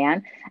hear you,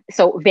 man."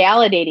 So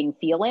validating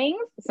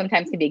feelings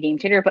sometimes can be a game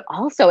changer, but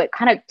also it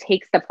kind of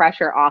takes the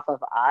pressure off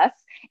of us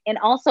and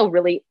also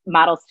really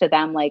models to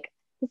them like,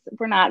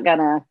 we're not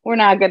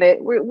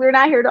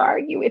here to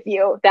argue with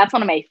you. That's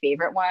one of my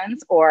favorite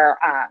ones. Or,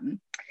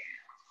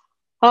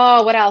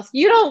 oh, what else?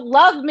 "You don't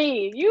love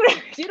me. You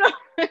don't,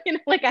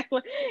 like,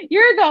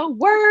 you're the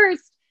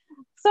worst.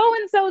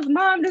 So-and-so's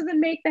mom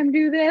doesn't make them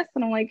do this."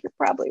 And I'm like, "You're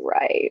probably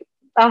right.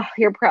 Oh,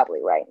 you're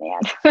probably right,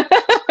 man."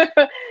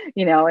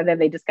 And then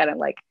they just kind of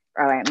like,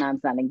 "All right,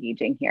 mom's not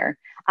engaging here."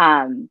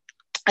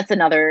 That's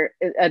another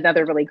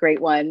really great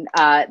one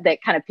that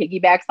kind of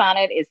piggybacks on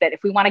it, is that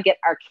if we want to get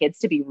our kids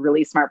to be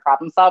really smart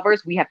problem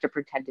solvers, we have to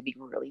pretend to be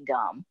really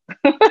dumb.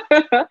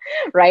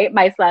 Right?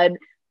 My son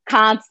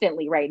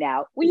constantly right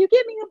now, "Will you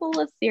get me a bowl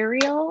of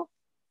cereal?"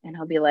 And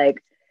I'll be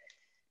like,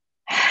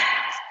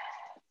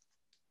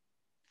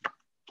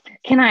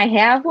 "Can I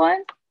have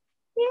one?"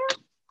 "Yeah,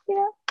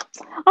 yeah."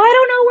 "I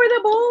don't know where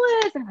the bowl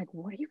is." And I'm like,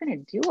 "What are you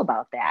going to do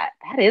about that?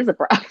 That is a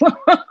problem."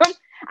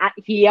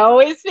 He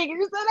always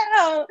figures it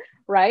out,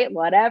 right?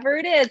 Whatever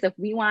it is, if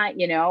we want,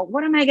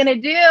 "What am I going to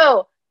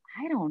do?"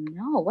 "I don't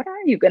know. What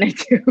are you going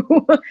to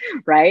do?"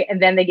 Right?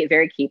 And then they get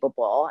very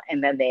capable.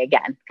 And then they,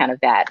 again, kind of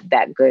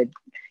that good,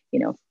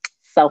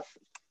 self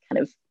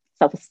kind of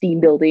self-esteem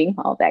building,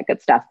 all that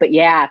good stuff. But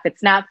yeah, if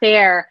it's not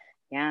fair,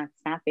 yeah,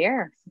 it's not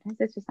fair. Sometimes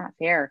it's just not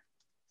fair.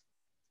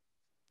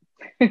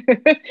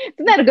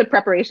 Isn't that a good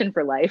preparation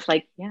for life?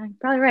 Like, yeah, you're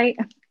probably right.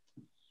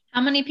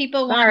 How many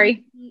people want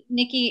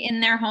Nikki in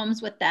their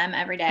homes with them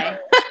every day?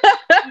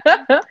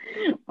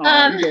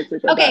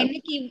 Okay,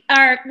 Nikki,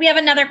 we have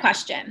another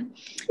question.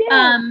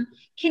 Yeah.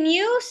 Can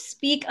you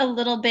speak a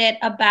little bit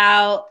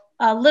about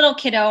a little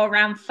kiddo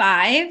around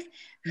 5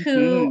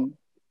 who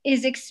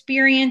is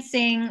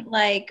experiencing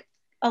like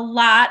a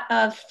lot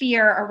of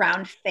fear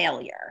around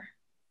failure?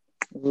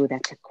 Ooh,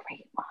 that's a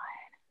great one.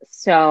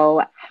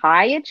 So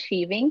high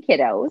achieving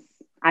kiddos,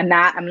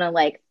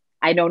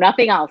 I know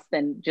nothing else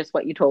than just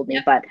what you told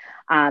me, but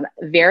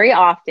very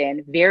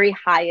often, very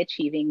high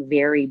achieving,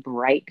 very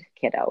bright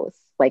kiddos,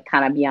 like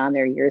kind of beyond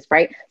their years,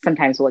 right?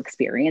 Sometimes we'll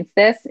experience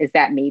this. Is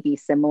that maybe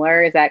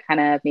similar? Is that kind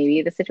of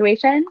maybe the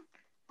situation?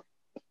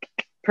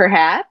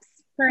 Perhaps.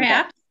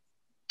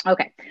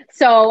 Okay.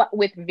 So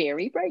with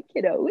very bright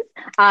kiddos,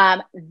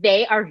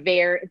 they are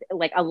very,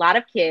 like a lot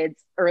of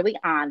kids early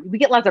on, we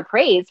get lots of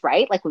praise,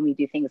 right? Like when we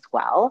do things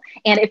well.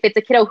 And if it's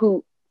a kiddo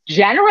who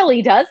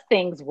generally does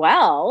things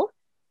well,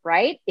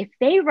 right? If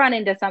they run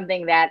into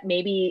something that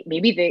maybe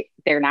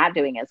they're not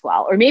doing as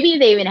well, or maybe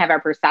they even have a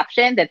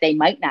perception that they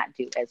might not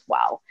do as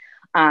well,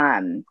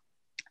 then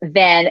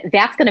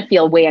that's going to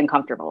feel way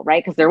uncomfortable,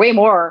 right? Because they're way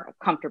more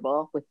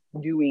comfortable with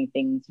doing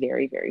things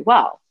very, very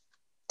well.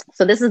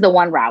 So this is the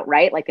one route,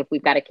 right? Like if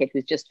we've got a kid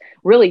who's just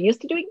really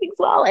used to doing things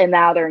well, and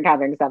now they're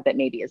encountering stuff that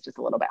maybe is just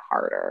a little bit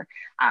harder.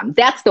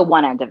 That's the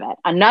one end of it.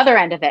 Another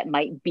end of it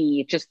might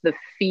be just the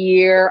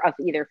fear of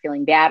either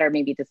feeling bad or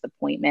maybe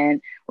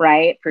disappointment,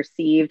 right?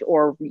 Perceived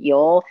or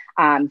real,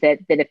 that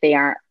if they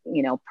aren't,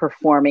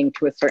 performing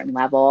to a certain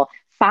level.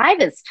 5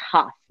 is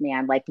tough,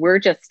 man. Like we're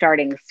just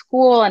starting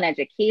school and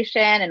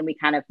education, and we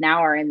kind of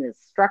now are in this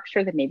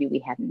structure that maybe we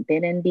hadn't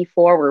been in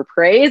before. We're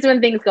praised when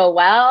things go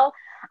well.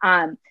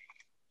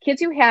 Kids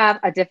who have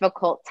a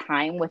difficult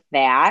time with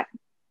that,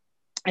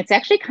 it's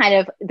actually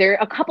there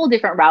are a couple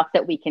different routes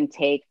that we can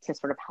take to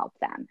sort of help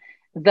them.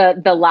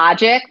 The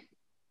logic,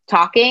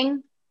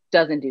 talking,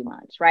 doesn't do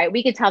much, right?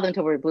 We could tell them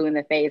till we're blue in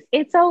the face,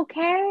 it's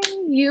okay.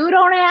 You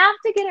don't have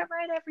to get it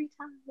right every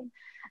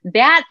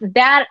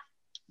time.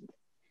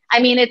 I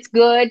mean, it's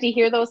good to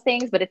hear those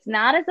things, but it's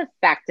not as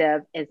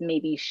effective as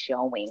maybe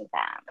showing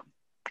them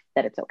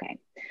that it's okay.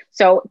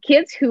 So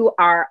kids who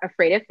are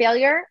afraid of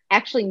failure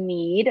actually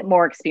need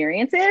more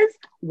experiences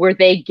where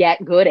they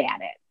get good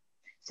at it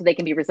so they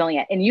can be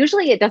resilient. And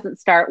usually it doesn't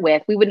start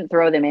with, we wouldn't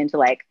throw them into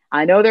like,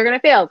 I know they're going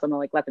to fail, so I'm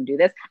going to let them do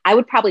this. I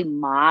would probably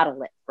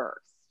model it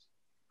first,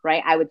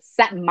 right? I would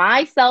set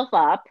myself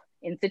up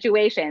in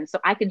situations so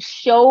I could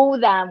show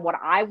them what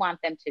I want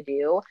them to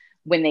do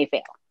when they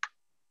fail.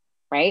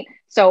 Right?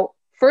 So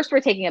first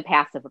we're taking a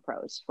passive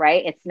approach,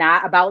 right? It's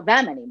not about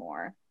them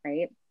anymore,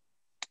 right?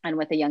 And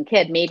with a young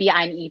kid, maybe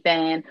I'm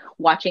even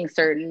watching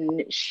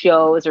certain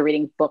shows or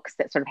reading books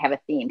that sort of have a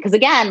theme. Because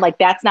again, like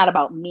that's not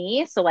about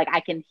me. So like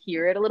I can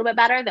hear it a little bit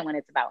better than when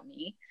it's about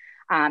me.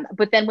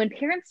 But then when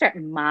parents start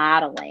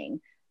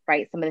modeling,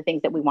 right, some of the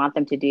things that we want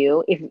them to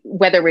do, if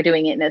whether we're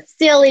doing it in a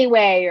silly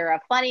way or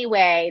a funny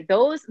way,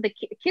 the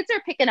kids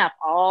are picking up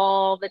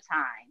all the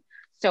time.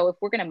 So if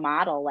we're going to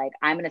model, like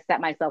I'm going to set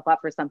myself up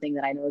for something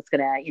that I know is going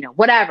to,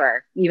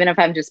 whatever, even if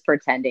I'm just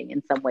pretending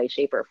in some way,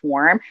 shape, or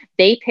form,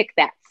 they pick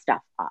that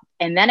stuff up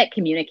and then it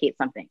communicates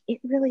something.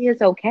 It really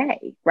is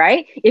okay,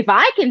 right? If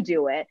I can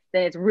do it,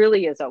 then it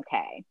really is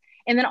okay.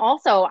 And then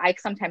also I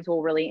sometimes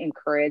will really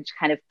encourage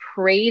kind of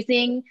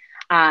praising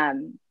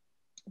the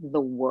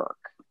work,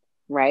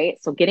 right?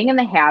 So getting in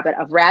the habit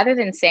of, rather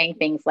than saying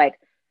things like,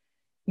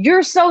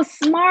 you're so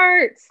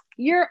smart,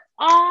 you're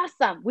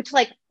awesome, which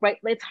like, right,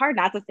 it's hard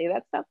not to say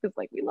that stuff because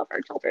like we love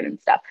our children and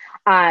stuff.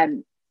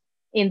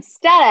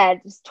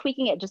 Instead, just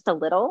tweaking it just a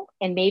little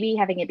and maybe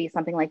having it be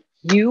something like,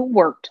 you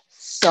worked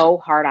so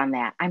hard on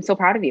that. I'm so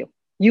proud of you.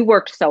 You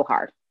worked so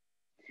hard,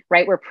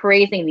 right? We're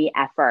praising the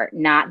effort,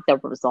 not the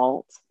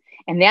result.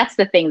 And that's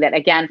the thing that,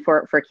 again,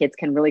 for kids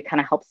can really kind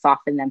of help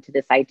soften them to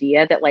this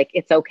idea that like,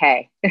 it's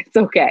okay. It's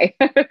okay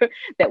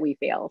that we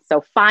fail.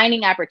 So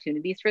finding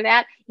opportunities for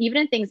that,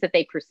 even in things that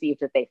they perceive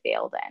that they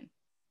failed in,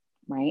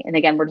 right? And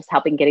again, we're just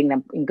helping getting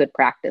them in good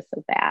practice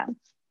of that.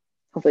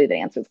 Hopefully that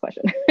answers the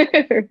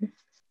question.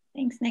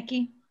 Thanks,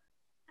 Nikki.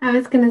 I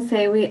was going to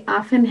say, we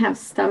often have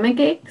stomach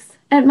aches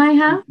at my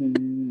house,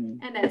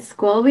 and at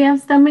school we have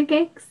stomach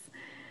aches.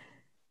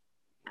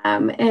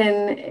 And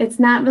it's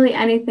not really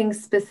anything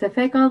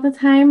specific all the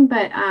time,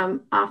 but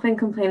often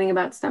complaining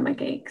about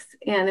stomach aches.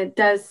 And it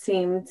does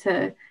seem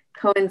to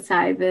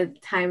coincide with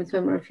times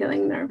when we're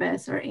feeling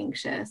nervous or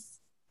anxious.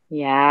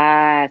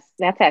 Yes,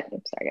 that's it.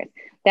 Oops, sorry, guys.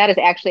 That is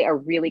actually a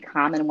really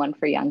common one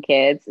for young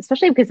kids,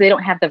 especially because they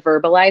don't have the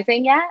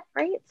verbalizing yet,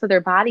 right? So their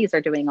bodies are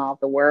doing all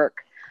the work.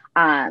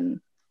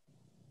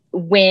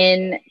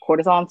 When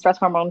cortisol and stress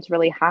hormones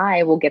really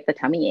high, we'll get the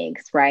tummy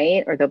aches,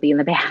 right? Or they'll be in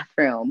the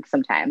bathroom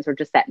sometimes, or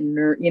just that,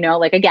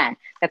 like, again,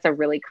 that's a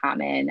really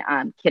common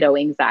kiddo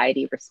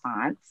anxiety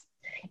response.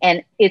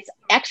 And it's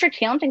extra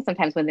challenging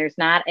sometimes when there's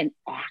not an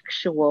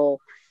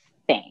actual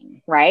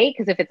thing, right?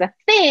 Because if it's a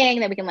thing,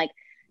 then we can like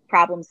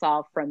problem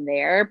solve from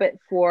there. But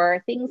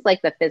for things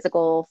like the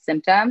physical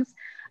symptoms,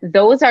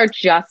 those are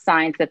just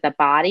signs that the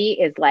body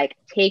is like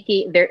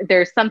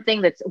there's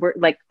something we're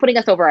like putting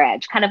us over our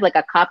edge, kind of like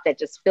a cup that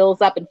just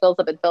fills up and fills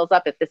up and fills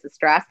up if this is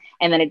stress.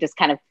 And then it just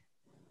kind of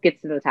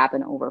gets to the top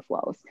and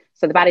overflows.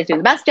 So the body's doing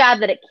the best job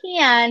that it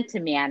can to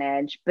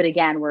manage. But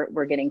again,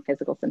 we're getting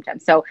physical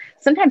symptoms. So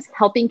sometimes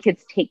helping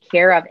kids take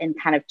care of and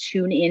kind of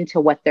tune into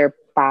what their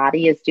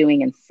body is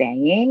doing and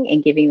saying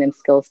and giving them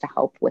skills to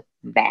help with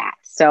that.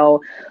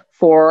 So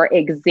for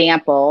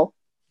example,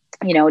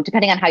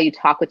 depending on how you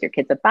talk with your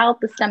kids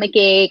about the stomach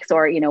aches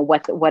or,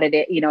 what it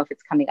is, if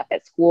it's coming up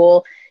at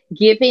school,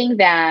 giving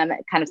them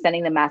kind of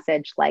sending the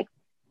message like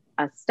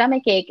a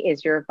stomach ache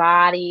is your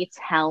body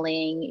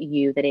telling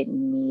you that it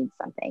needs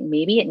something.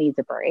 Maybe it needs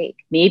a break.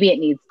 Maybe it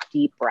needs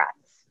deep breaths.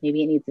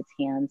 Maybe it needs its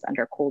hands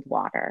under cold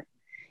water.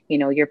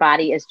 Your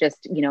body is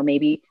just,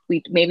 maybe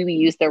we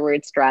use the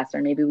word stress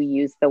or maybe we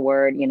use the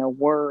word,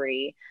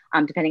 worry,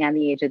 depending on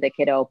the age of the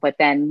kiddo. But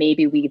then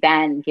maybe we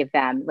then give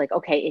them like,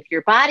 okay, if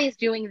your body's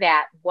doing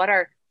that, what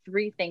are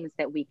 3 things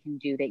that we can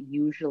do that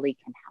usually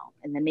can help?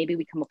 And then maybe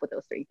we come up with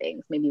those 3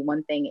 things. Maybe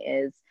one thing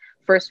is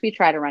first we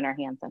try to run our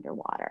hands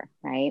underwater,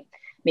 right?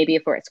 Maybe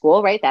if we're at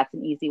school, right? That's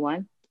an easy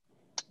one.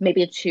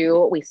 Maybe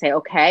 2, we say,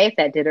 okay, if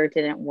that did or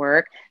didn't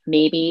work,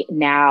 maybe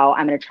now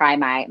I'm going to try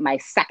my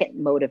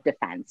second mode of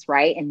defense,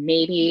 right? And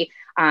maybe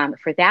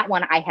for that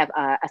one, I have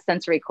a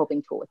sensory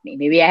coping tool with me.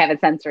 Maybe I have a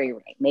sensory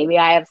ring. Maybe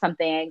I have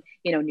something,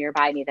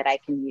 nearby me that I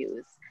can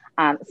use.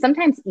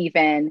 Sometimes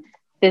even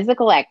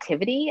physical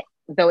activity,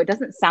 though it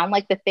doesn't sound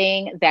like the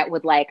thing that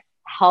would like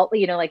help,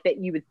 like that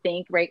you would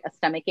think, right, a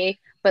stomach ache,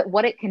 but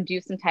what it can do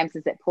sometimes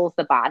is it pulls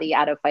the body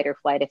out of fight or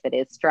flight if it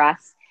is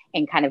stress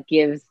and kind of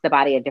gives the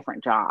body a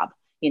different job.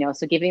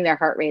 So giving their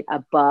heart rate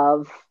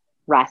above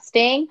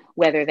resting,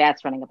 whether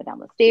that's running up and down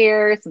the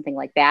stairs, something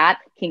like that,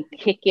 can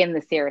kick in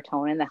the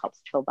serotonin that helps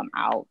chill them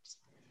out.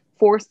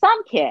 For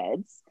some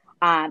kids,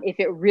 If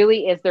it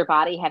really is their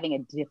body having a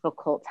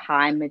difficult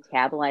time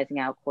metabolizing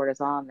out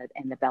cortisol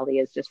and the belly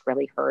is just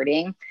really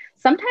hurting,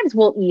 sometimes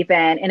we'll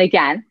even, and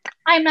again,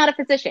 I'm not a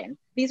physician.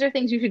 These are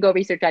things you should go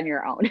research on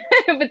your own.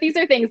 But these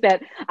are things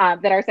that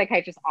our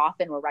psychiatrists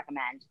often will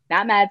recommend.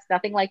 Not meds,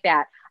 nothing like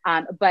that.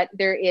 But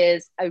there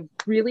is a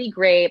really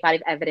great body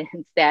of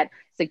evidence that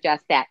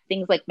suggests that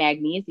things like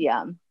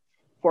magnesium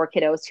for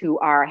kiddos who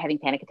are having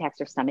panic attacks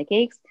or stomach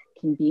aches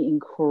can be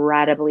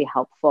incredibly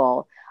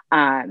helpful.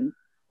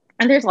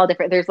 And there's all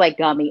different, there's like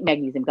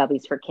magnesium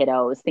gummies for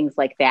kiddos, things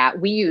like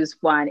that. We use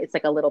one, it's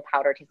like a little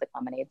powder, tastes like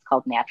lemonade. It's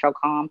called Natural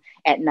Calm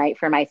at night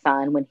for my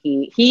son when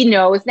he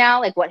knows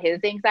now like what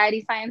his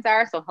anxiety signs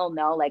are. So he'll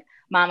know like,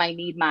 Mom, I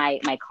need my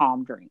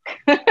calm drink.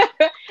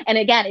 And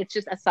again, it's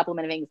just a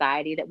supplement of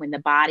anxiety that when the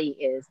body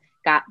is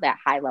got that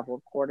high level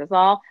of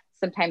cortisol,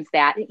 sometimes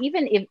that,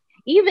 even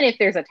if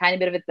there's a tiny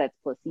bit of it that's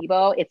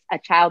placebo, it's a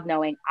child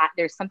knowing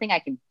there's something I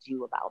can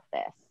do about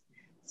this.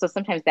 So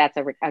sometimes that's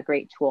a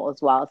great tool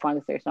as well, as long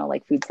as there's no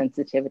like food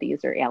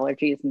sensitivities or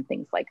allergies and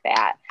things like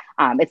that.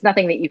 It's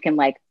nothing that you can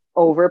like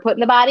over put in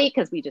the body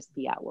because we just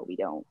pee out what we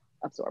don't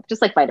absorb,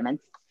 just like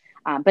vitamins.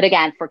 But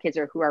again, for kids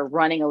who are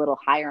running a little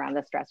higher on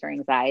the stress or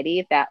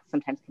anxiety, that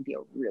sometimes can be a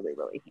really,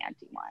 really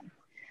handy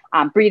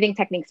one. Breathing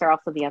techniques are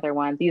also the other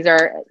one.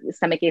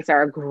 Stomach aches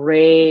are a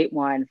great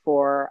one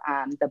for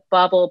the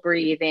bubble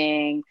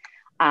breathing,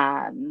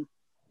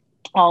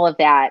 all of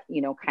that,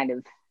 kind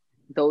of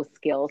those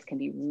skills can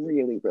be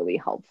really, really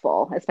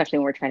helpful, especially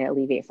when we're trying to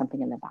alleviate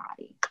something in the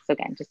body. So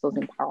again, just those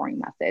empowering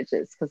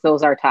messages, because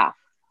those are tough.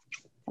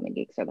 Stomach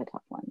aches are the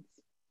tough ones.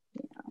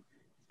 Yeah.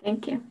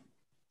 Thank you.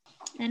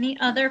 Any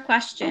other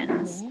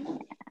questions?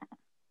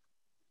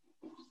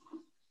 Yeah.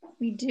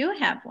 We do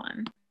have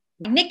one.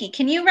 Nikki,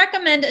 can you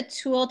recommend a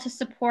tool to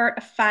support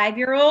a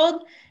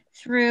 5-year-old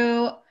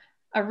through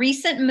a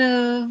recent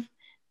move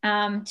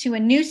to a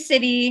new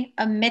city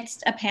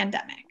amidst a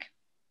pandemic?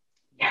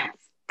 Yes.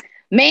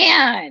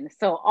 Man,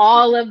 so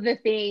all of the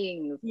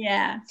things.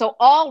 Yeah. So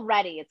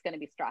already it's going to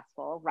be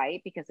stressful,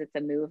 right? Because it's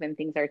a move and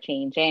things are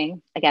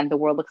changing. Again, the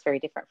world looks very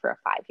different for a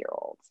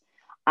 5-year-old.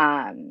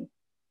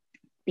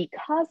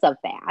 Because of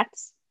that,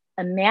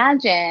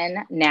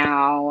 imagine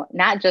now,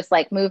 not just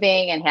like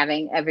moving and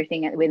having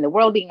everything in the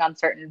world being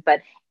uncertain, but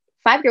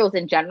 5-year-olds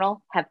in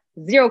general have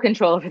zero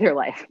control over their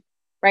life,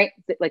 right?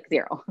 Like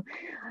zero.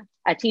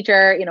 A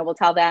teacher, will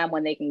tell them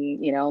when they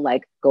can,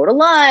 like go to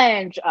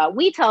lunch.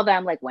 We tell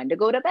them like when to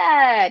go to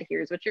bed.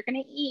 Here's what you're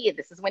going to eat.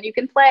 This is when you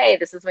can play.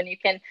 This is when you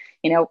can,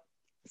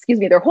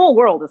 their whole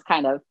world is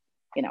kind of,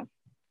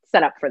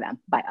 set up for them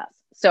by us.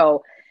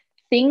 So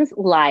things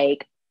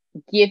like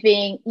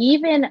giving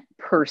even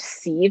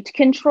perceived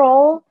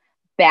control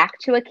back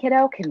to a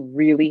kiddo can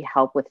really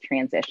help with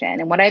transition.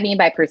 And what I mean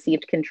by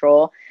perceived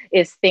control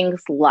is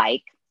things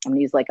like, I'm going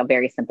to use like a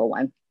very simple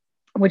one.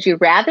 Would you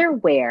rather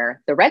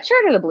wear the red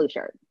shirt or the blue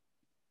shirt?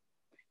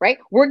 Right?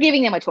 We're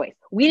giving them a choice.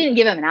 We didn't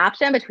give them an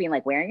option between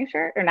like wearing a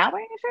shirt or not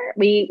wearing a shirt.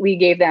 We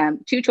gave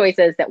them 2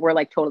 choices that we're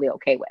like totally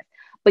okay with,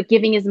 but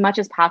giving as much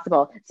as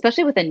possible,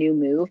 especially with a new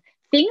move,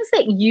 things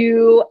that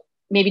you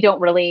maybe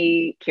don't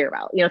really care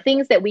about,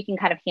 things that we can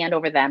kind of hand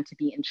over them to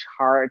be in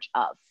charge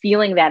of,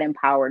 feeling that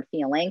empowered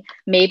feeling.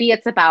 Maybe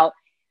it's about,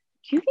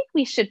 do you think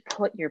we should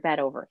put your bed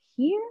over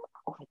here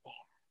or over there?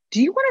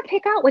 Do you want to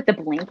pick out what the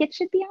blanket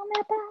should be on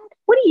that bed?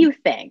 What do you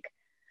think?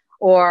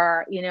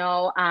 Or,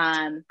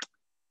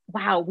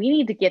 wow, we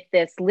need to get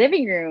this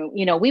living room.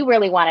 We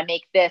really want to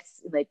make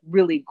this like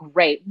really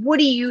great. What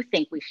do you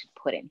think we should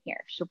put in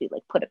here? Should we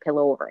like put a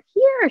pillow over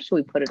here or should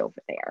we put it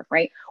over there?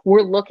 Right?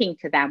 We're looking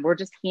to them. We're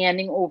just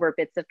handing over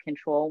bits of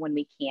control when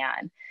we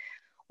can.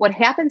 What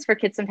happens for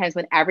kids sometimes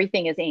when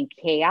everything is in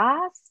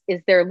chaos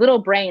is their little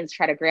brains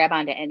try to grab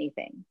onto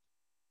anything.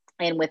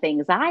 And with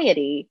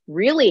anxiety,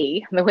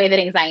 really, the way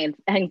that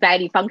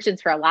anxiety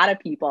functions for a lot of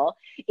people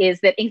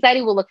is that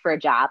anxiety will look for a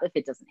job if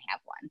it doesn't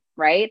have one,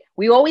 right?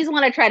 We always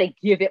want to try to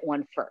give it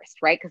one first,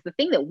 right? Because the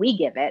thing that we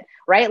give it,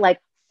 right, like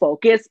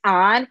focus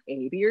on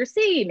A, B, or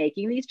C,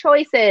 making these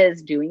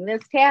choices, doing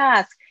this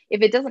task.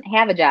 If it doesn't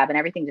have a job and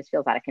everything just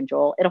feels out of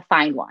control, it'll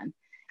find one.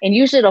 And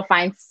usually it'll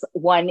find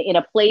one in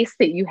a place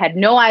that you had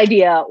no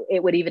idea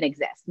it would even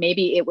exist.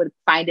 Maybe it would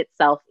find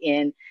itself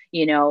in,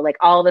 like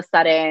all of a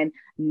sudden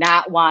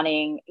not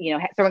wanting,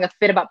 throwing a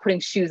fit about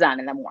putting shoes on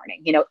in the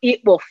morning.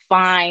 It will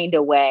find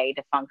a way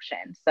to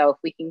function. So if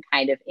we can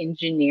kind of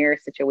engineer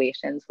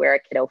situations where a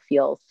kiddo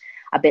feels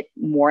a bit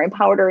more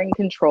empowered or in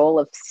control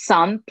of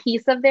some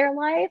piece of their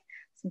life,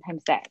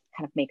 sometimes that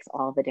kind of makes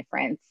all the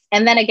difference.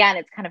 And then again,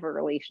 it's kind of a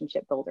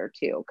relationship builder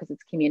too, because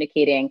it's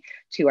communicating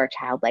to our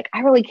child, like, I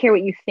really care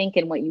what you think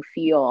and what you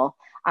feel.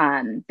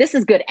 This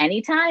is good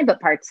anytime, but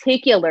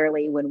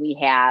particularly when we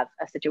have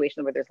a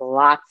situation where there's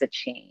lots of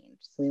change.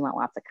 So we want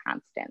lots of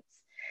constants.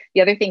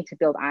 The other thing to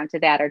build onto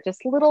that are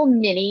just little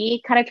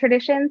mini kind of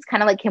traditions,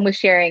 kind of like Kim was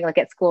sharing, like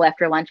at school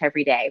after lunch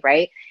every day,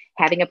 right?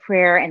 Having a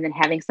prayer and then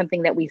having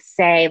something that we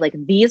say, like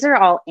these are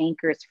all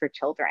anchors for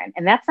children.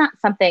 And that's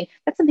something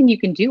you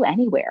can do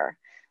anywhere.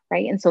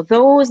 right? And so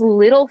those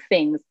little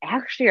things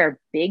actually are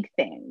big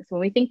things.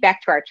 When we think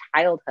back to our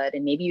childhood,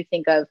 and maybe you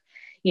think of,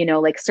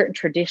 like certain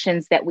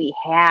traditions that we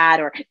had,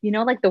 or,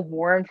 like the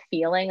warm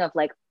feeling of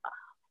like,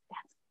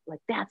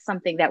 that's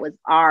something that was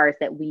ours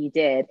that we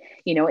did.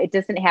 It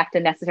doesn't have to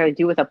necessarily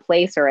do with a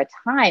place or a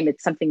time.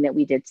 It's something that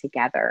we did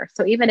together.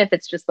 So even if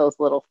it's just those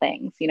little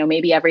things,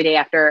 maybe every day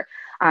after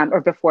or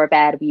before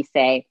bed, we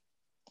say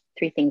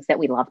 3 things that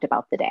we loved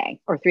about the day,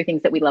 or 3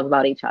 things that we love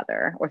about each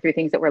other, or 3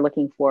 things that we're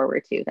looking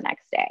forward to the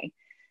next day.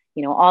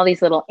 All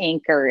these little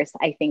anchors,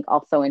 I think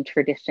also in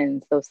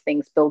traditions, those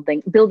things,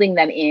 building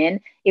them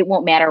in, it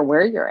won't matter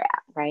where you're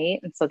at, right?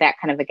 And so that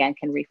kind of, again,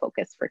 can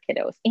refocus for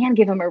kiddos and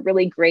give them a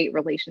really great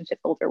relationship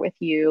builder with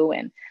you,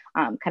 and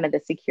kind of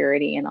the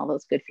security and all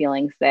those good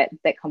feelings that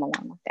come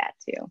along with that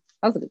too.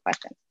 That was a good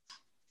question.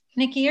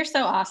 Nikki, you're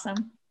so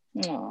awesome.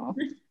 Oh,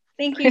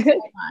 thank you so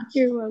much.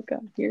 You're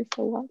welcome. You're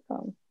so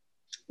welcome.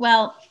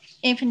 Well,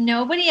 if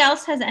nobody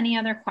else has any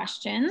other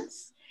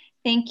questions,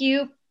 thank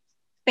you,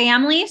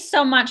 family,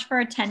 so much for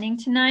attending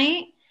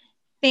tonight.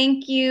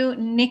 Thank you,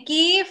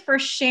 Nikki, for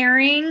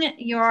sharing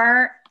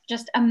your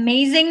just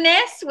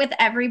amazingness with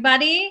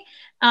everybody.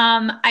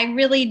 I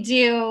really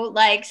do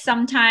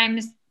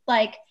sometimes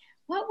what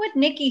would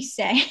Nikki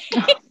say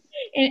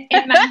in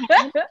my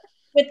head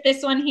with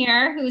this one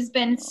here, who's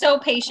been so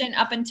patient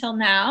up until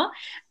now.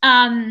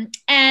 And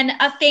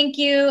a thank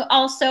you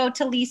also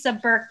to Lisa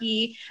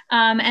Berkey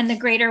and the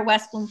Greater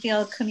West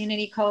Bloomfield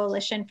Community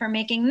Coalition for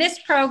making this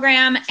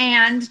program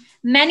and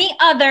many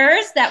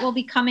others that will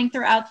be coming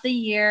throughout the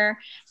year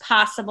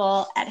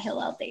possible at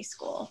Hillel Day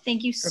School.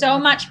 Thank you so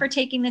much for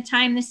taking the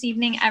time this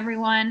evening,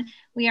 everyone.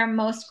 We are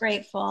most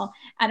grateful.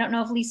 I don't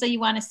know if Lisa,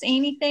 you want to say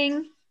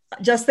anything?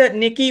 Just that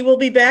Nikki will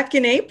be back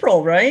in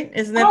April, right?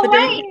 Isn't that the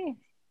date?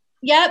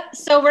 Yep.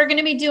 So we're going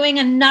to be doing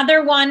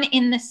another one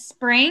in the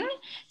spring.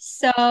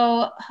 So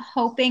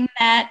hoping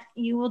that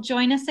you will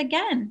join us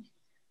again.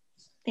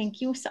 Thank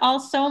you all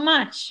so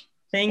much.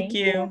 Thank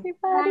you.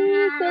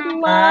 Everybody. Good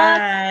luck.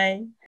 Bye.